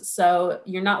admissions. So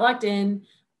you're not locked in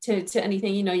to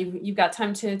anything. You know, you've got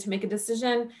time to make a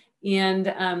decision. And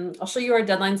I'll show you our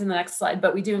deadlines in the next slide,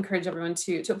 but we do encourage everyone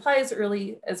to apply as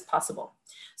early as possible.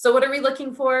 So what are we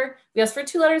looking for? We ask for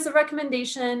 2 letters of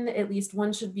recommendation. At least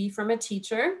one should be from a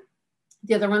teacher.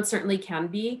 The other one certainly can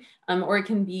be, or it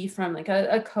can be from like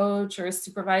a coach or a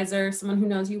supervisor, someone who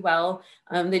knows you well.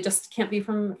 They just can't be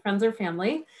from friends or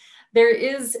family. There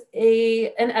is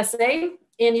an essay,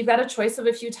 and you've got a choice of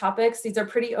a few topics. These are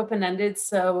pretty open-ended,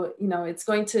 so it's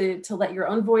going to let your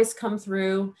own voice come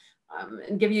through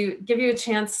and give you a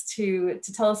chance to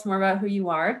tell us more about who you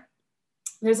are.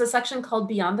 There's a section called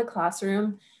Beyond the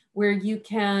Classroom, where you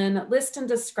can list and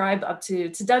describe up to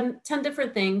 10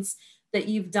 different things that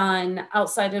you've done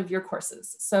outside of your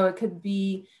courses. So it could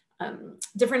be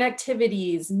different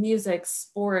activities, music,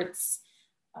 sports,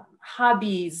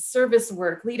 hobbies, service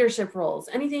work, leadership roles,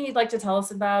 anything you'd like to tell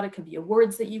us about. It could be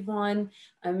awards that you've won,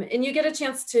 and you get a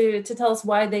chance to tell us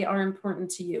why they are important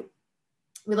to you.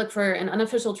 We look for an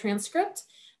unofficial transcript,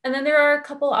 and then there are a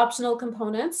couple optional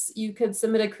components. You could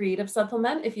submit a creative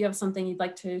supplement if you have something you'd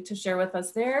like to share with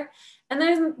us there. And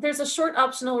then there's a short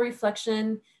optional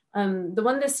reflection. The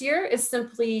one this year is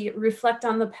simply reflect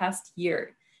on the past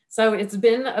year. So it's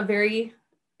been a very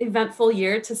eventful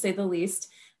year, to say the least.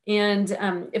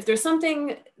 And if there's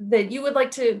something that you would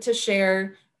like to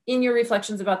share in your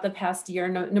reflections about the past year,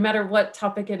 no matter what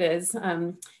topic it is,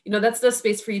 that's the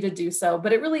space for you to do so.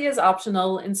 But it really is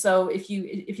optional. And so if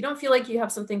you don't feel like you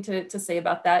have something to say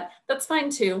about that, that's fine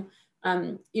too.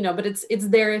 But it's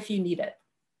there if you need it.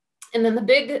 And then the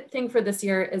big thing for this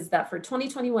year is that for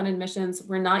 2021 admissions,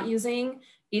 we're not using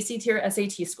ACT or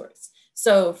SAT scores.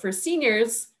 So for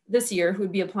seniors this year who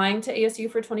would be applying to ASU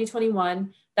for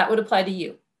 2021, that would apply to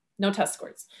you, no test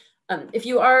scores. If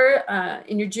you are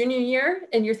in your junior year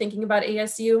and you're thinking about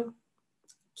ASU,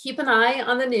 keep an eye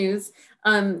on the news.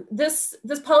 This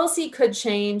policy could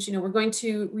change. We're going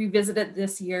to revisit it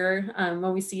this year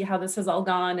when we see how this has all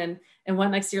gone and what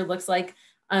next year looks like.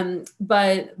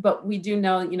 But we do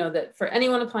know, that for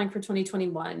anyone applying for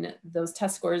 2021, those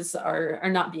test scores are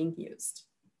not being used.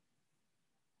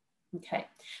 Okay,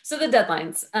 so the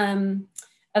deadlines.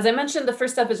 As I mentioned, the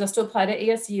first step is just to apply to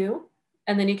ASU,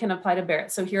 and then you can apply to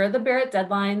Barrett. So here are the Barrett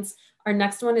deadlines. Our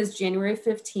next one is January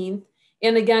 15th.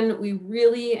 And again, we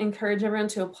really encourage everyone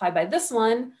to apply by this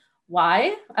one.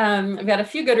 Why? I've got a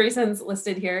few good reasons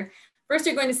listed here. First,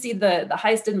 you're going to see the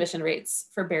highest admission rates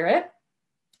for Barrett.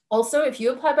 Also, if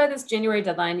you apply by this January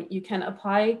deadline, you can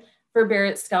apply for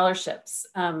Barrett scholarships,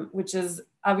 which is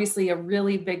obviously a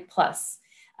really big plus.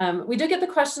 We do get the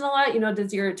question a lot,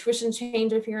 does your tuition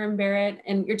change if you're in Barrett?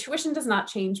 And your tuition does not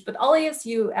change, but all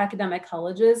ASU academic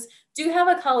colleges do have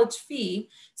a college fee.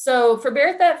 So for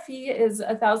Barrett, that fee is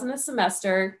 $1,000 a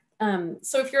semester.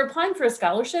 So if you're applying for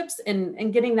scholarships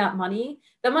and getting that money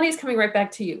is coming right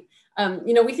back to you.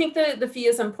 We think that the fee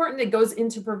is important. It goes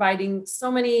into providing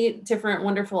so many different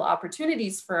wonderful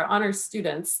opportunities for honors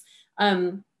students.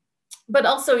 But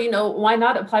also, why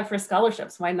not apply for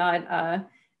scholarships? Why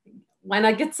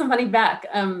not get some money back?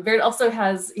 Barrett also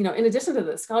has, in addition to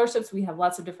the scholarships, we have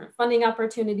lots of different funding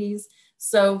opportunities.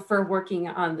 So for working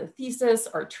on the thesis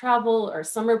or travel or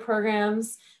summer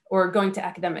programs or going to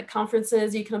academic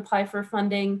conferences, you can apply for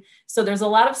funding. So there's a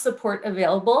lot of support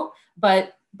available,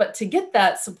 but to get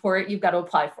that support, you've got to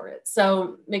apply for it.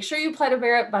 So make sure you apply to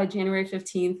Barrett by January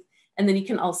 15th. And then you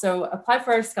can also apply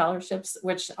for our scholarships,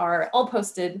 which are all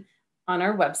posted on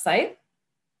our website.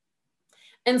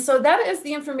 And so that is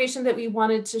the information that we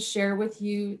wanted to share with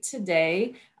you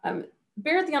today.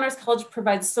 Barrett the Honors College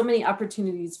provides so many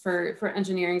opportunities for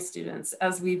engineering students,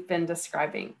 as we've been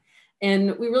describing.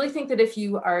 And we really think that if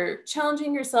you are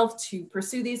challenging yourself to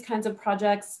pursue these kinds of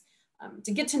projects,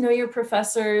 to get to know your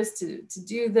professors, to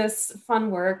do this fun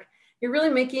work, you're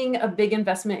really making a big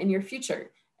investment in your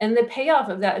future. And the payoff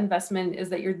of that investment is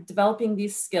that you're developing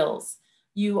these skills.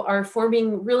 You are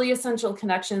forming really essential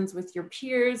connections with your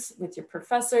peers, with your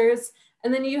professors,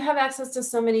 and then you have access to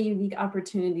so many unique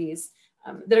opportunities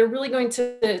that are really going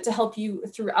to help you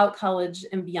throughout college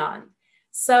and beyond.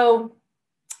 So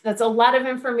that's a lot of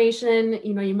information.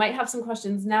 You might have some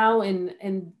questions now,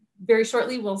 and very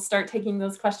shortly we'll start taking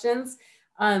those questions.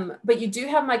 But you do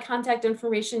have my contact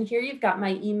information here. You've got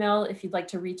my email if you'd like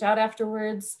to reach out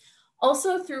afterwards.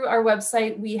 Also through our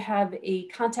website, we have a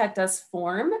contact us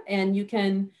form, and you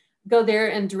can go there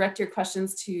and direct your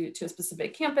questions to a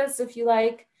specific campus if you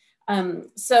like.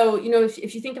 So,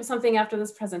 if you think of something after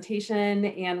this presentation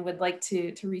and would like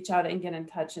to reach out and get in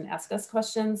touch and ask us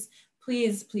questions,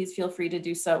 please feel free to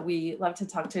do so. We love to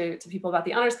talk to people about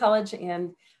the Honors College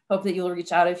and hope that you'll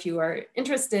reach out if you are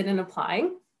interested in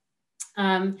applying.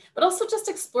 But also just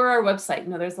explore our website.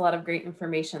 There's a lot of great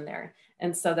information there.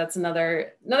 And so that's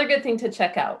another good thing to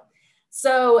check out.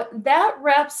 So that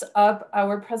wraps up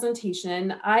our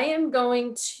presentation. I am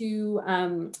going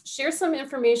to share some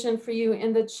information for you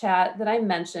in the chat that I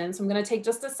mentioned. So I'm going to take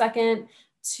just a second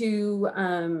to,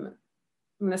 I'm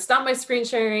going to stop my screen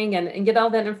sharing and get all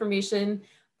that information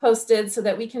posted so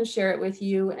that we can share it with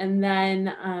you. And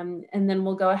then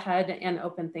we'll go ahead and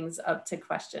open things up to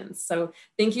questions. So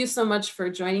thank you so much for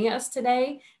joining us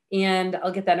today. And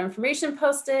I'll get that information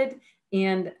posted.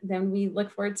 And then we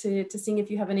look forward to seeing if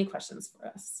you have any questions for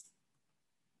us.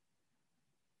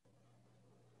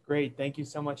 Great, thank you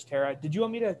so much, Tara. Did you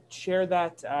want me to share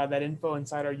that, that info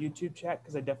inside our YouTube chat?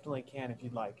 Because I definitely can if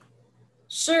you'd like.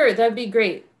 Sure, that'd be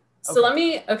great. So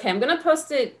Okay. I'm gonna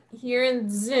post it here in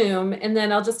Zoom, and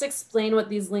then I'll just explain what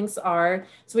these links are.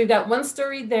 So we've got one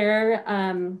story there.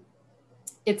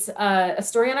 It's a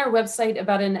story on our website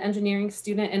about an engineering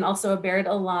student and also a Barrett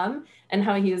alum and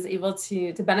how he was able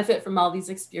to benefit from all these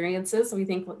experiences. So we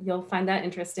think you'll find that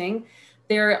interesting.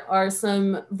 There are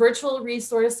some virtual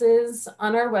resources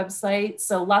on our website.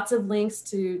 So lots of links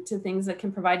to things that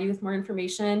can provide you with more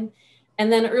information.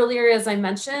 And then earlier, as I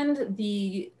mentioned,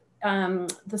 the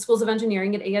Schools of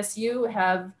Engineering at ASU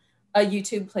have a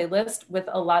YouTube playlist with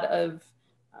a lot of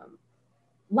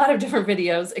different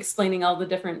videos explaining all the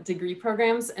different degree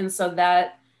programs. And so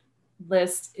that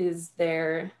list is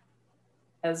there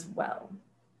as well.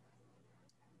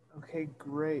 Okay,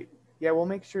 great. Yeah, we'll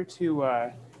make sure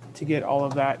to get all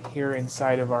of that here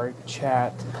inside of our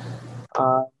chat.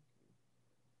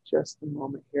 Just a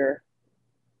moment here.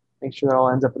 Make sure that all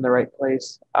ends up in the right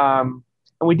place. And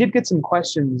we did get some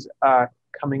questions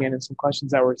coming in and some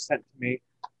questions that were sent to me.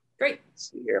 Great.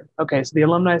 Let's see here. Okay, so the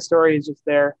alumni story is just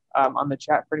there on the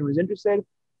chat for anyone who's interested.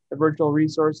 The virtual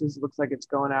resources, looks like it's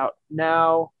going out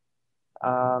now.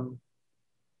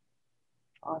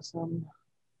 Awesome.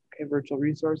 Okay, virtual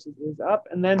resources is up.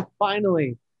 And then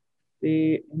finally,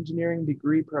 the engineering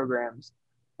degree programs.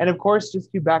 And of course,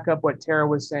 just to back up what Tara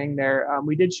was saying there,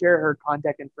 we did share her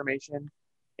contact information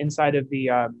inside of the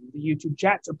YouTube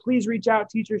chat. So please reach out,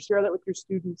 teachers, share that with your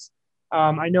students.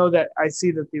 I know that I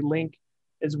see that the link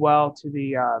as well to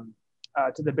the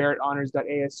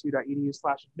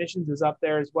barretthonors.asu.edu/admissions is up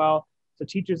there as well. So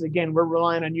teachers, again, we're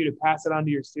relying on you to pass it on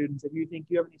to your students. If you think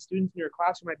you have any students in your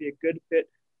class who might be a good fit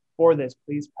for this,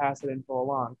 please pass that info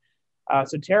along.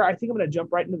 So Tara, I think I'm going to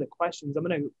jump right into the questions. I'm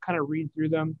going to kind of read through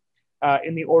them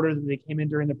in the order that they came in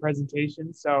during the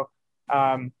presentation. So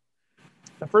the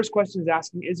first question is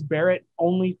asking, is Barrett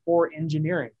only for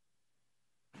engineering?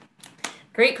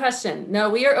 Great question. No,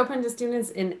 we are open to students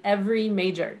in every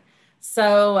major.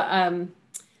 So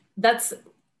that's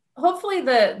hopefully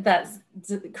that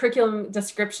curriculum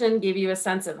description gave you a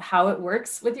sense of how it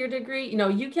works with your degree. You know,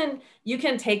 you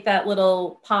can take that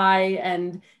little pie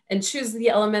and choose the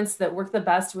elements that work the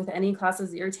best with any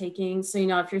classes that you're taking. So, you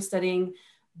know, if you're studying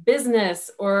business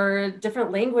or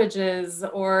different languages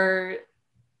or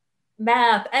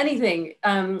math, anything,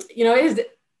 you know, it is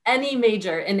any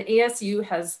major, and ASU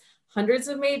has hundreds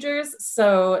of majors.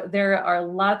 So there are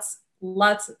lots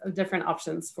of different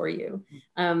options for you.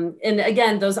 And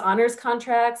again, those honors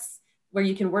contracts where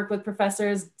you can work with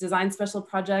professors, design special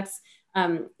projects,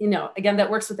 you know, again, that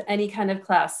works with any kind of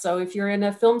class. So if you're in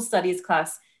a film studies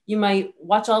class, you might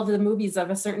watch all the movies of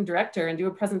a certain director and do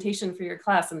a presentation for your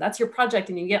class, and that's your project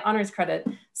and you get honors credit.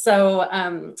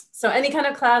 So, so any kind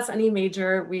of class, any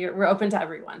major, we're open to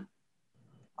everyone.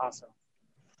 Awesome.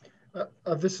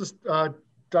 This is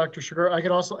Dr. Sugar. I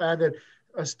can also add that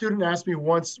a student asked me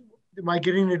once, am I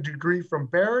getting a degree from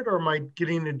Barrett or am I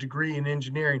getting a degree in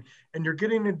engineering? And you're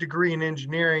getting a degree in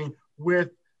engineering with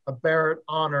a Barrett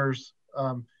honors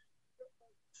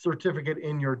certificate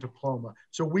in your diploma.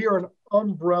 So we are an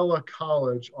umbrella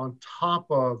college on top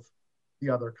of the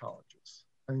other colleges.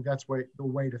 I think that's the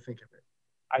way to think of it.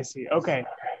 I see. Okay.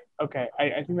 Okay.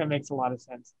 I think that makes a lot of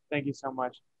sense. Thank you so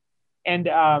much. And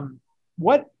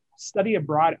what study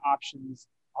abroad options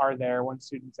are there when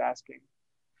students asking?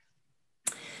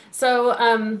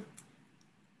 So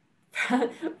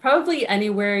probably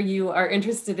anywhere you are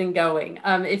interested in going.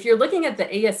 If you're looking at the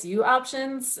ASU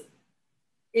options,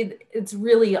 it's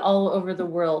really all over the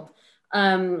world.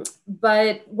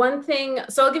 But one thing,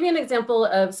 so I'll give you an example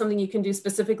of something you can do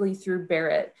specifically through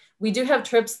Barrett. We do have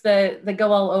trips that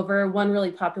go all over. One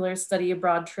really popular study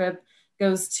abroad trip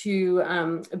goes to,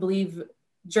 I believe,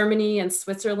 Germany and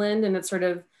Switzerland, and it's sort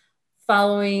of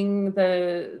following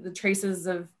the traces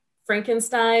of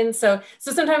Frankenstein. So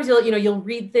sometimes you'll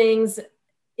read things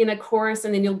in a course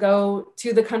and then you'll go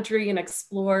to the country and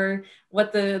explore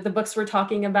what the books were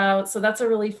talking about. So that's a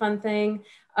really fun thing.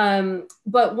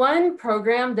 But one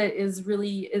program that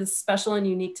is special and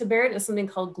unique to Barrett is something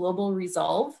called Global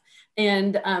Resolve.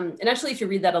 And actually, if you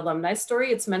read that alumni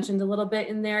story, it's mentioned a little bit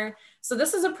in there. So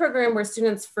this is a program where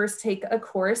students first take a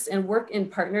course and work in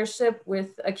partnership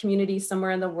with a community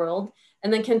somewhere in the world,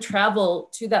 and then can travel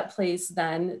to that place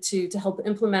then to help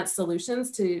implement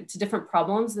solutions to different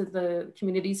problems that the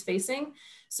community is facing.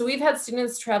 So we've had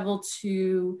students travel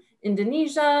to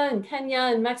Indonesia and Kenya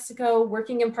and Mexico,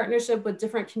 working in partnership with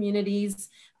different communities,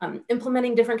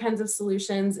 implementing different kinds of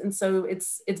solutions. And so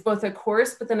it's both a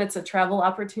course, but then it's a travel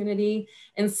opportunity.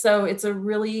 And so it's a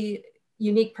really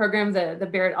unique program that the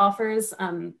Barrett offers.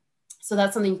 So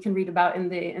that's something you can read about in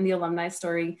the alumni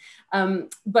story.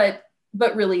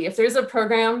 But really, if there's a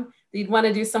program that you'd want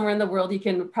to do somewhere in the world, you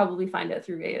can probably find it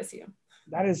through ASU.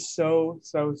 That is so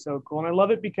cool. And I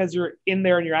love it because you're in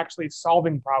there and you're actually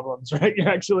solving problems, right? You're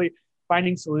actually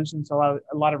finding solutions to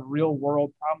a lot of real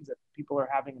world problems that people are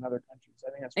having in other countries.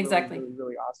 I think that's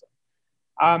really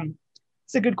awesome.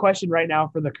 It's a good question right now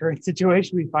for the current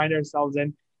situation we find ourselves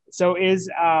in. So is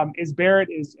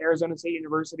Arizona State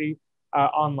University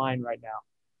online right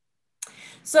now?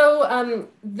 So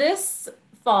this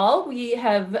fall, we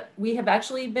have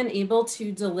actually been able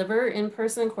to deliver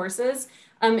in-person courses.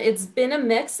 It's been a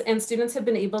mix, and students have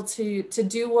been able to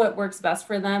do what works best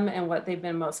for them and what they've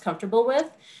been most comfortable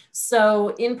with.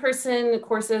 So in-person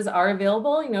courses are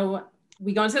available. You know,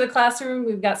 we go into the classroom,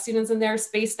 we've got students in there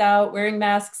spaced out, wearing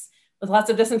masks with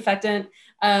lots of disinfectant.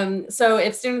 So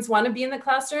if students want to be in the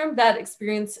classroom, that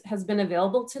experience has been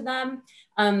available to them.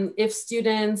 If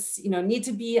students, need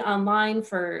to be online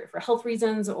for health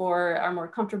reasons or are more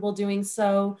comfortable doing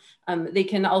so, they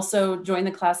can also join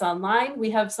the class online. We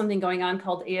have something going on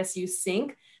called ASU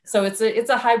Sync. So it's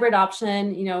a hybrid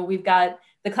option. We've got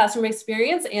the classroom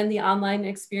experience and the online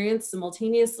experience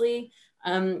simultaneously.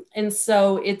 And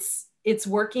so it's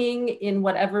working in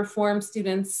whatever form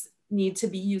students need to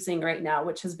be using right now,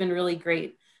 which has been really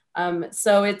great.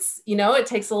 So it's, it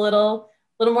takes a little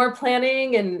more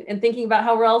planning and thinking about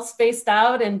how we're all spaced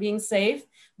out and being safe,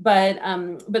 but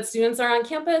students are on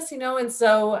campus, and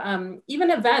so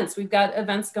even events, we've got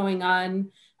events going on,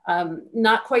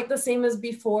 not quite the same as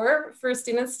before for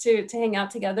students to hang out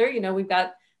together. We've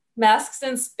got masks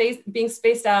and being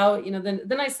spaced out.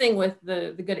 The nice thing with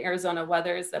the good Arizona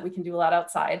weather is that we can do a lot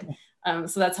outside.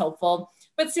 So that's helpful,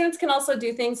 but students can also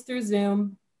do things through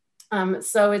Zoom.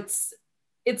 So it's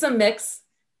a mix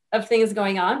of things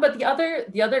going on. But the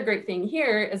other great thing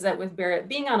here is that with Barrett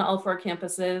being on all 4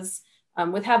 campuses,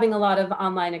 with having a lot of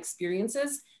online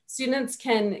experiences, students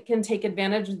can take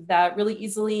advantage of that really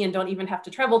easily and don't even have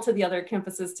to travel to the other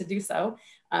campuses to do so.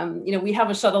 We have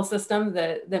a shuttle system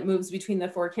that moves between the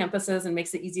 4 campuses and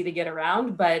makes it easy to get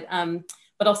around, but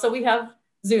also we have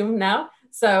Zoom now.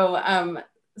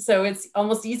 So it's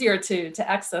almost easier to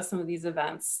access some of these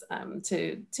events,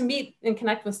 to meet and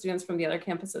connect with students from the other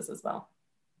campuses as well.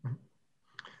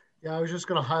 Yeah, I was just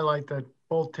going to highlight that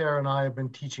both Tara and I have been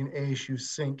teaching ASU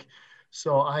Sync.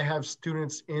 So I have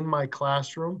students in my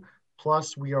classroom,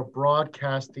 plus we are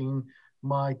broadcasting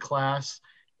my class.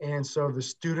 And so the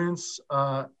students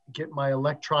get my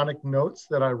electronic notes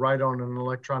that I write on an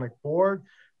electronic board.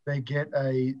 They get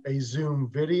a Zoom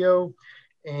video,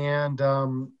 and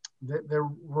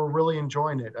we're really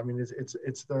enjoying it. I mean,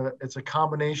 it's a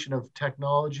combination of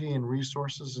technology and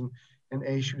resources, and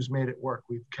ASU's made it work.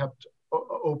 We've kept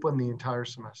open the entire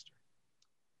semester.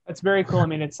 That's very cool. I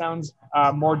mean, it sounds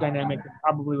more dynamic than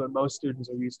probably what most students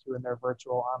are used to in their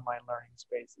virtual online learning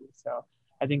spaces. So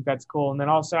I think that's cool. And then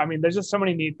also, I mean, there's just so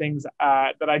many neat things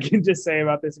that I can just say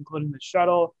about this, including the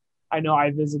shuttle. I know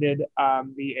I visited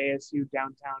the ASU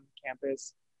downtown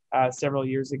campus several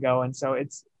years ago. And so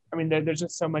there's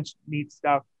just so much neat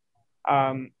stuff.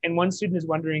 And one student is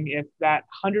wondering if that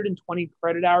 120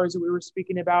 credit hours that we were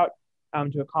speaking about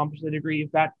to accomplish the degree,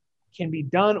 if that can be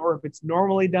done or if it's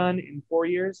normally done in 4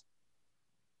 years.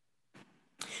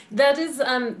 That is,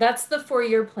 that's the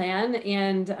 4-year plan.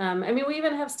 And we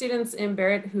even have students in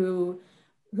Barrett who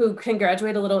can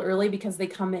graduate a little early because they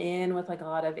come in with like a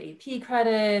lot of AP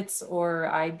credits or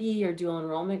IB or dual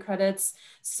enrollment credits.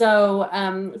 So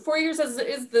 4 years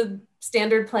is the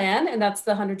standard plan, and that's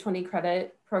the 120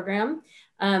 credit program.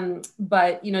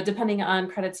 But, depending on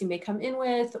credits you may come in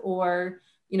with, or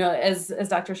as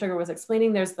Dr. Sugar was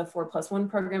explaining, there's the 4+1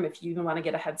 program. If you even want to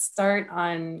get a head start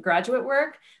on graduate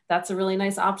work, that's a really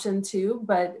nice option too.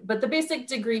 But the basic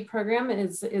degree program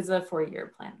is a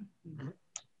 4-year plan. Mm-hmm.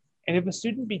 And if a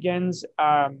student begins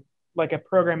like a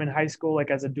program in high school,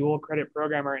 like as a dual credit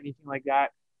program or anything like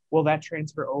that, will that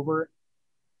transfer over?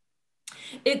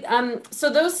 So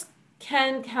those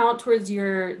can count towards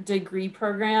your degree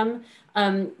program.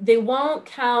 They won't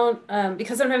count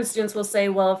because sometimes students will say,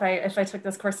 well, if I took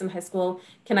this course in high school,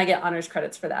 can I get honors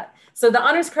credits for that? So the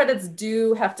honors credits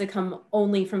do have to come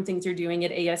only from things you're doing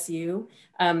at ASU.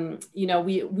 You know,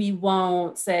 we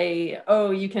won't say,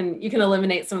 oh, you can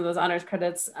eliminate some of those honors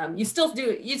credits. You still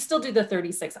do the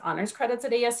 36 honors credits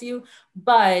at ASU,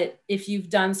 but if you've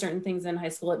done certain things in high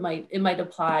school, it might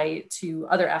apply to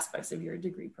other aspects of your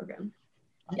degree program.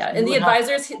 Yeah, and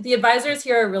the advisors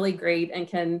here are really great and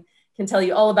can tell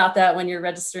you all about that when you're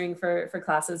registering for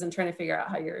classes and trying to figure out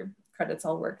how your credits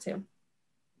all work too.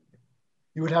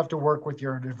 You would have to work with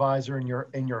your advisor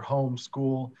in your home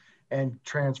school and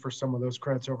transfer some of those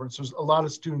credits over. And so a lot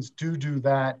of students do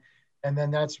that. And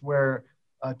then that's where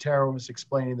Tara was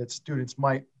explaining that students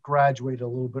might graduate a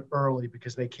little bit early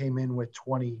because they came in with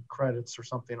 20 credits or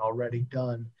something already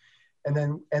done.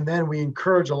 And then we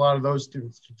encourage a lot of those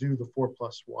students to do the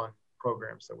 4+1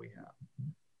 programs that we have.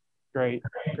 Great.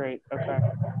 Okay.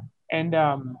 And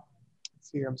let's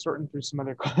see here, I'm sorting through some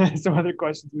other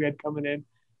questions we had coming in.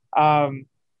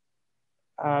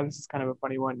 This is kind of a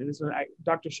funny one. And this one,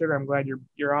 Dr. Sugar, I'm glad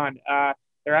you're on.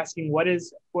 They're asking what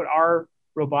are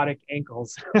robotic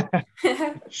ankles?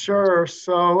 Sure.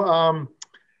 So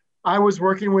I was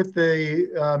working with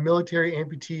the Military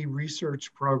Amputee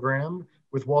Research Program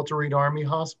with Walter Reed Army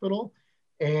Hospital,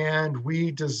 and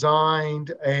we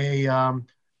designed a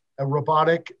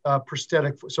robotic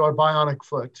prosthetic, so a bionic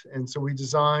foot. And so we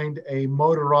designed a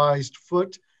motorized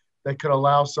foot that could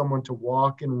allow someone to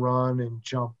walk and run and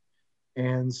jump.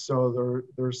 And so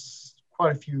there's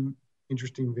quite a few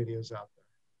interesting videos out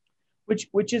there.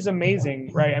 Which is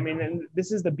amazing, right? I mean, and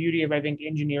this is the beauty of, I think,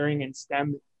 engineering and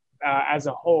STEM as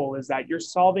a whole, is that you're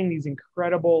solving these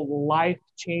incredible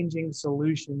life-changing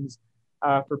solutions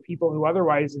for people who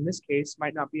otherwise, in this case,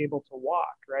 might not be able to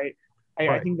walk, right?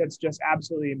 I think that's just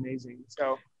absolutely amazing.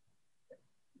 So,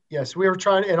 yes, we were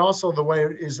trying, and also the way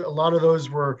it is, a lot of those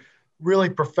were really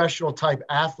professional type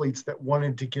athletes that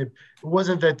wanted to get, it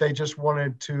wasn't that they just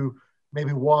wanted to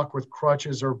maybe walk with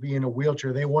crutches or be in a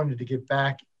wheelchair. They wanted to get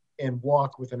back and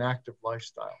walk with an active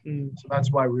lifestyle. So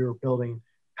that's why we were building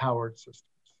powered systems.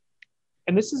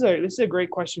 And this is a great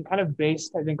question, kind of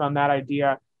based, I think, on that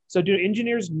idea. So do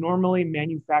engineers normally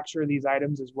manufacture these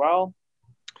items as well?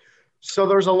 So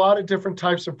there's a lot of different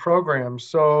types of programs.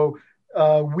 So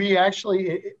we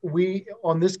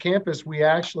on this campus, we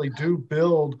actually do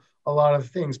build a lot of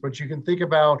things, but you can think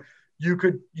about, you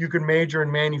could major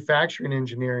in manufacturing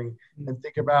engineering and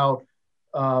think about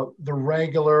the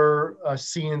regular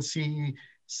CNC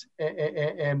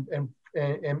and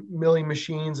milling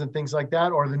machines and things like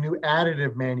that, or the new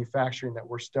additive manufacturing that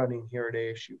we're studying here at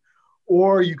ASU.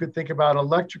 Or you could think about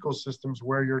electrical systems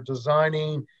where you're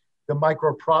designing the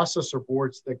microprocessor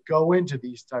boards that go into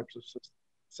these types of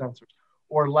sensors.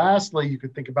 Or lastly, you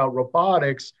could think about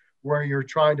robotics where you're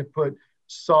trying to put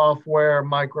software,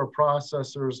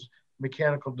 microprocessors,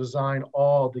 mechanical design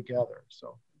all together.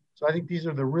 So I think these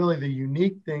are really the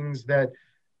unique things that,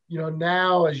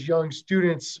 now as young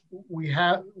students, we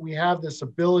have this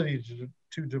ability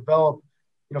to develop,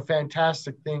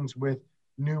 fantastic things with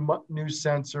new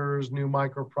sensors, new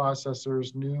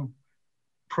microprocessors, new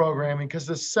programming, because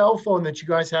the cell phone that you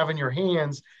guys have in your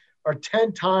hands are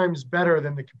 10 times better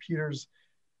than the computers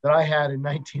that I had in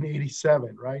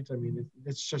 1987, right? I mean,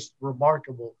 it's just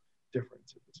remarkable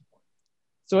difference at this point.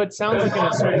 So it sounds like in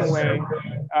a certain way,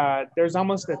 there's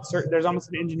almost an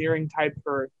engineering type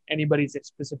for anybody's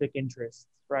specific interests,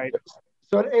 right?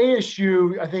 So at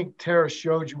ASU, I think Tara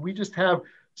showed you, we just have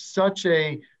such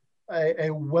a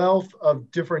wealth of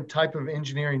different type of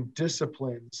engineering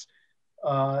disciplines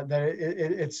that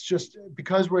it's just,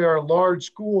 because we are a large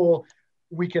school,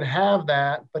 we can have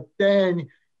that, but then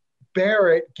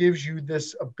Barrett gives you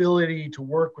this ability to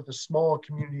work with a small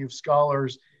community of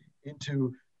scholars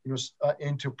into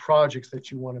projects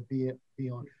that you want to be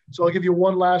on. So I'll give you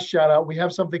one last shout out. We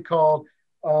have something called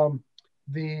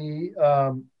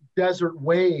the Desert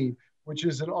Wave, which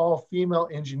is an all-female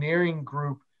engineering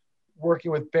group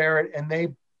working with Barrett, and they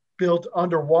built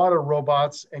underwater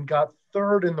robots and got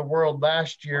 3rd in the world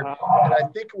last year, and I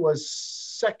think it was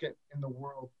 2nd in the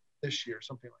world this year,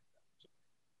 something like that.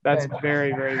 That's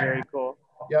very, very, very cool.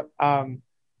 Yep.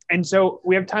 And so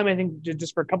we have time, I think,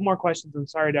 just for a couple more questions. I'm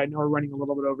sorry, I know we're running a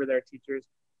little bit over there, teachers.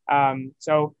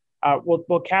 So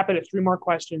we'll cap it at 3 more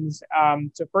questions.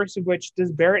 So first of which,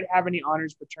 does Barrett have any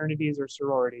honors fraternities or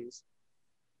sororities?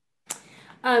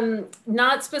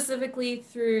 Not specifically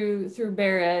through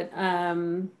Barrett.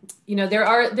 There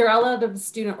are a lot of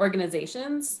student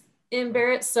organizations in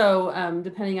Barrett. So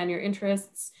depending on your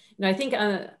interests, I think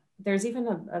there's even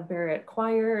a Barrett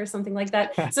choir or something like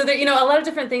that. So there, you know, a lot of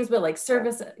different things, but like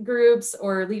service groups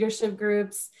or leadership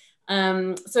groups.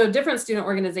 So different student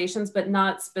organizations, but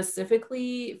not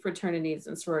specifically fraternities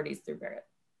and sororities through Barrett.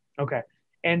 Okay.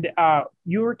 And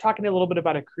you were talking a little bit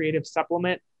about a creative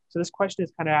supplement. So this question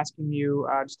is kind of asking you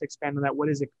just to expand on that. What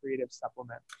is a creative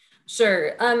supplement?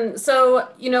 Sure. So,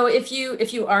 you know, if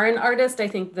you are an artist, I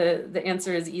think the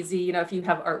answer is easy. You know, if you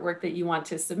have artwork that you want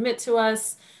to submit to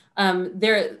us,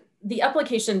 the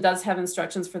application does have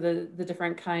instructions for the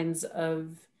different kinds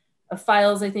of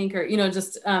files, I think, or, you know,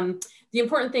 just the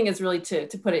important thing is really to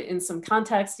put it in some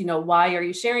context. You know, why are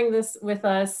you sharing this with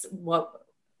us?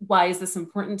 Why is this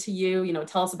important to you? You know,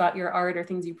 tell us about your art or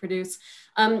things you produce.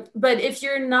 But if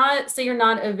you're not, say you're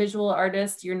not a visual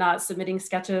artist, you're not submitting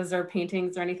sketches or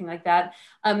paintings or anything like that,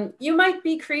 you might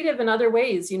be creative in other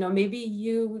ways. You know, maybe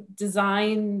you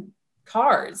design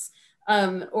cars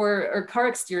or car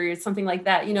exteriors, something like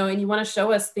that, you know, and you want to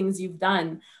show us things you've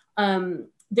done.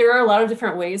 There are a lot of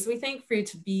different ways, we think, for you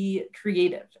to be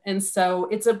creative. And so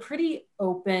it's a pretty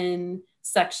open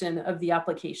section of the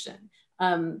application.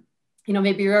 You know,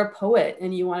 maybe you're a poet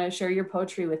and you want to share your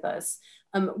poetry with us.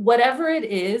 Whatever it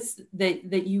is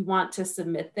that you want to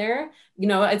submit there, you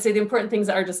know, I'd say the important things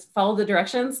are just follow the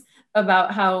directions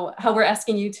about how we're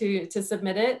asking you to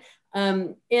submit it.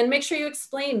 And make sure you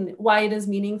explain why it is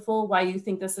meaningful, why you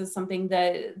think this is something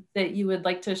that you would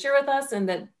like to share with us and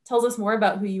that tells us more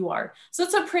about who you are. So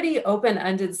it's a pretty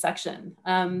open-ended section.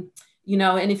 You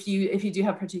know, and if you do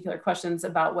have particular questions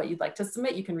about what you'd like to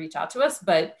submit, you can reach out to us,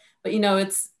 but you know,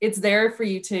 it's there for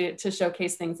you to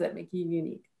showcase things that make you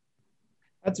unique.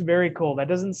 That's very cool. That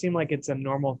doesn't seem like it's a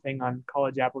normal thing on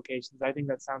college applications. I think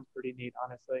that sounds pretty neat,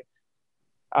 honestly.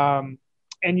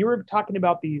 And you were talking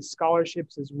about the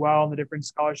scholarships as well, and the different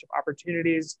scholarship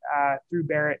opportunities through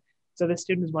Barrett. So this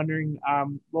student is wondering,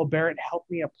 will Barrett help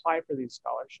me apply for these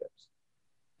scholarships?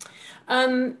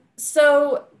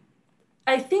 So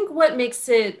I think what makes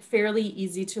it fairly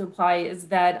easy to apply is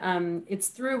that it's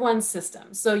through one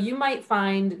system. So you might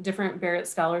find different Barrett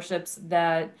scholarships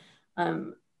that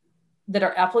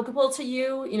are applicable to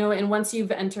you, you know, and once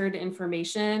you've entered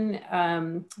information,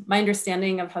 my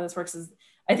understanding of how this works is,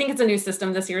 I think it's a new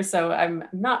system this year, so I'm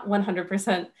not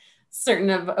 100% certain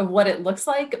of what it looks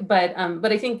like, but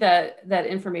I think that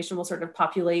information will sort of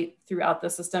populate throughout the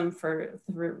system for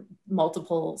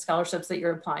multiple scholarships that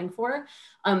you're applying for.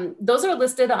 Those are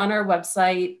listed on our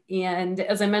website, and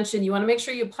as I mentioned, you want to make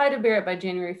sure you apply to Barrett by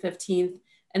January 15th,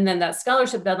 and then that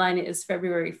scholarship deadline is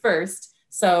February 1st.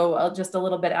 So just a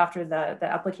little bit after the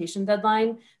application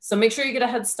deadline. So make sure you get a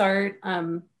head start.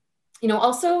 You know,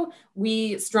 also,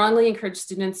 we strongly encourage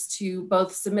students to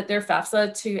both submit their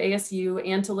FAFSA to ASU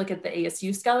and to look at the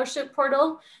ASU scholarship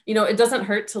portal. You know, it doesn't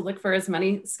hurt to look for as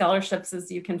many scholarships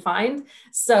as you can find.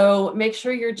 So make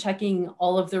sure you're checking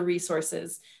all of the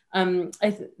resources.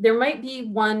 There might be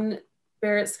one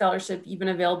Barrett scholarship even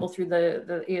available through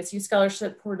the ASU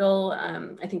scholarship portal,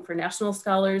 I think for national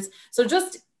scholars. So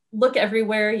just look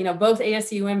everywhere, you know, both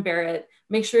ASU and Barrett.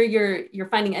 Make sure you're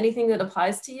finding anything that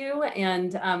applies to you,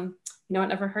 and you know, it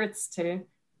never hurts to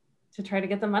try to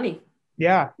get the money.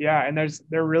 Yeah, and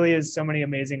there really is so many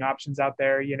amazing options out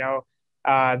there. You know,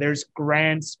 there's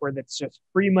grants where that's just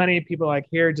free money. People are like,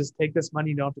 here, just take this money,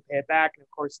 you don't have to pay it back, and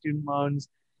of course, student loans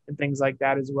and things like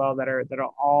that as well that are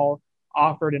all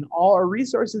offered, and all are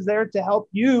resources there to help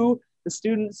you, the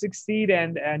student, succeed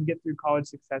and get through college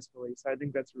successfully. So I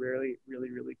think that's really,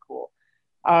 really, really cool.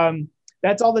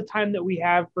 That's all the time that we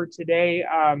have for today.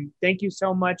 Thank you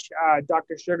so much,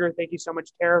 Dr. Sugar. Thank you so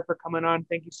much, Tara, for coming on.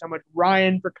 Thank you so much,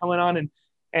 Ryan, for coming on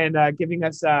and giving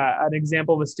us an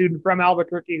example of a student from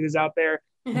Albuquerque who's out there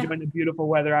enjoying the beautiful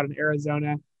weather out in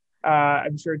Arizona.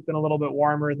 I'm sure it's been a little bit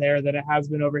warmer there than it has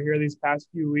been over here these past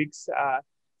few weeks.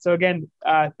 So again,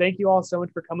 thank you all so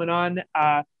much for coming on.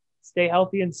 Stay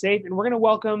healthy and safe. And we're going to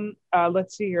welcome,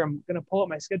 let's see here. I'm going to pull up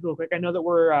my schedule real quick. I know that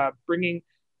we're bringing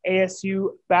ASU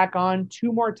back on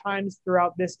 2 more times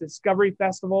throughout this Discovery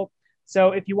Festival.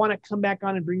 So if you want to come back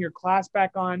on and bring your class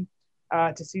back on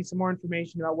to see some more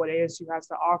information about what ASU has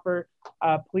to offer,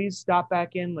 please stop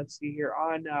back in. Let's see here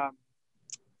on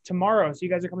tomorrow. So you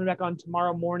guys are coming back on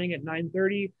tomorrow morning at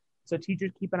 9:30. So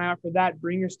teachers, keep an eye out for that.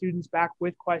 Bring your students back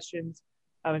with questions.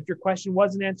 If your question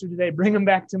wasn't answered today, bring them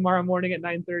back tomorrow morning at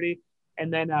 9:30.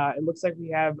 And then it looks like we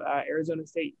have Arizona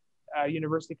State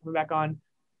University coming back on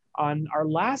our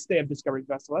last day of Discovery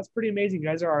Festival. That's pretty amazing. You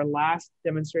guys are our last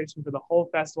demonstration for the whole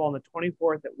festival on the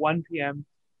 24th at 1 p.m.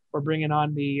 We're bringing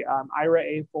on the Ira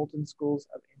A. Fulton Schools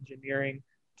of Engineering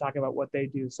to talk about what they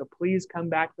do. So please come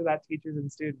back for that, teachers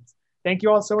and students. Thank you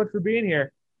all so much for being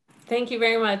here. Thank you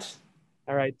very much.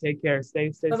 All right. Take care.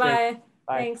 Stay safe. Bye-bye.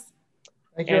 Bye. Thanks.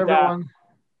 Thank you, And, everyone.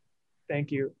 Thank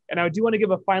you. And I do want to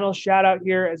give a final shout out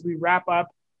here as we wrap up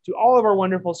to all of our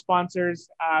wonderful sponsors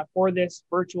for this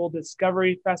virtual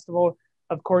Discovery Festival.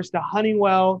 Of course, the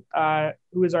Honeywell,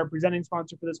 who is our presenting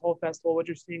sponsor for this whole festival. What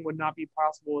you're seeing would not be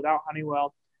possible without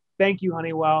Honeywell. Thank you,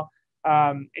 Honeywell.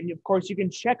 And of course, you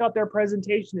can check out their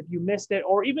presentation if you missed it,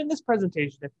 or even this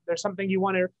presentation, if there's something you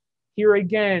want to hear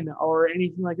again or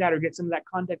anything like that, or get some of that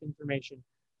contact information.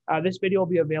 This video will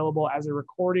be available as a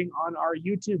recording on our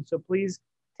YouTube. So please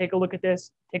take a look at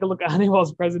this, take a look at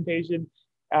Honeywell's presentation.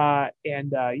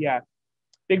 Yeah,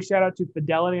 big shout out to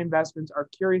Fidelity Investments, our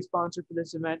curious sponsor for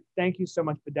this event. Thank you so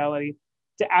much, Fidelity.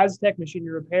 To Aztec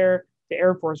Machinery Repair, to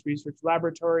Air Force Research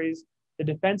Laboratories, the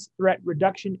Defense Threat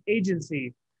Reduction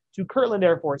Agency, to Kirtland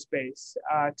Air Force Base,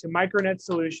 to Micronet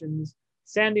Solutions,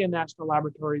 Sandia National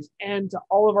Laboratories, and to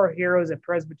all of our heroes at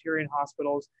Presbyterian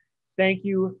Hospitals. Thank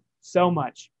you so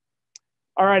much.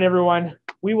 All right, everyone.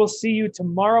 We will see you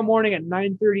tomorrow morning at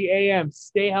 9:30 a.m.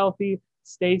 Stay healthy,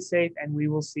 stay safe, and we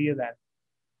will see you then.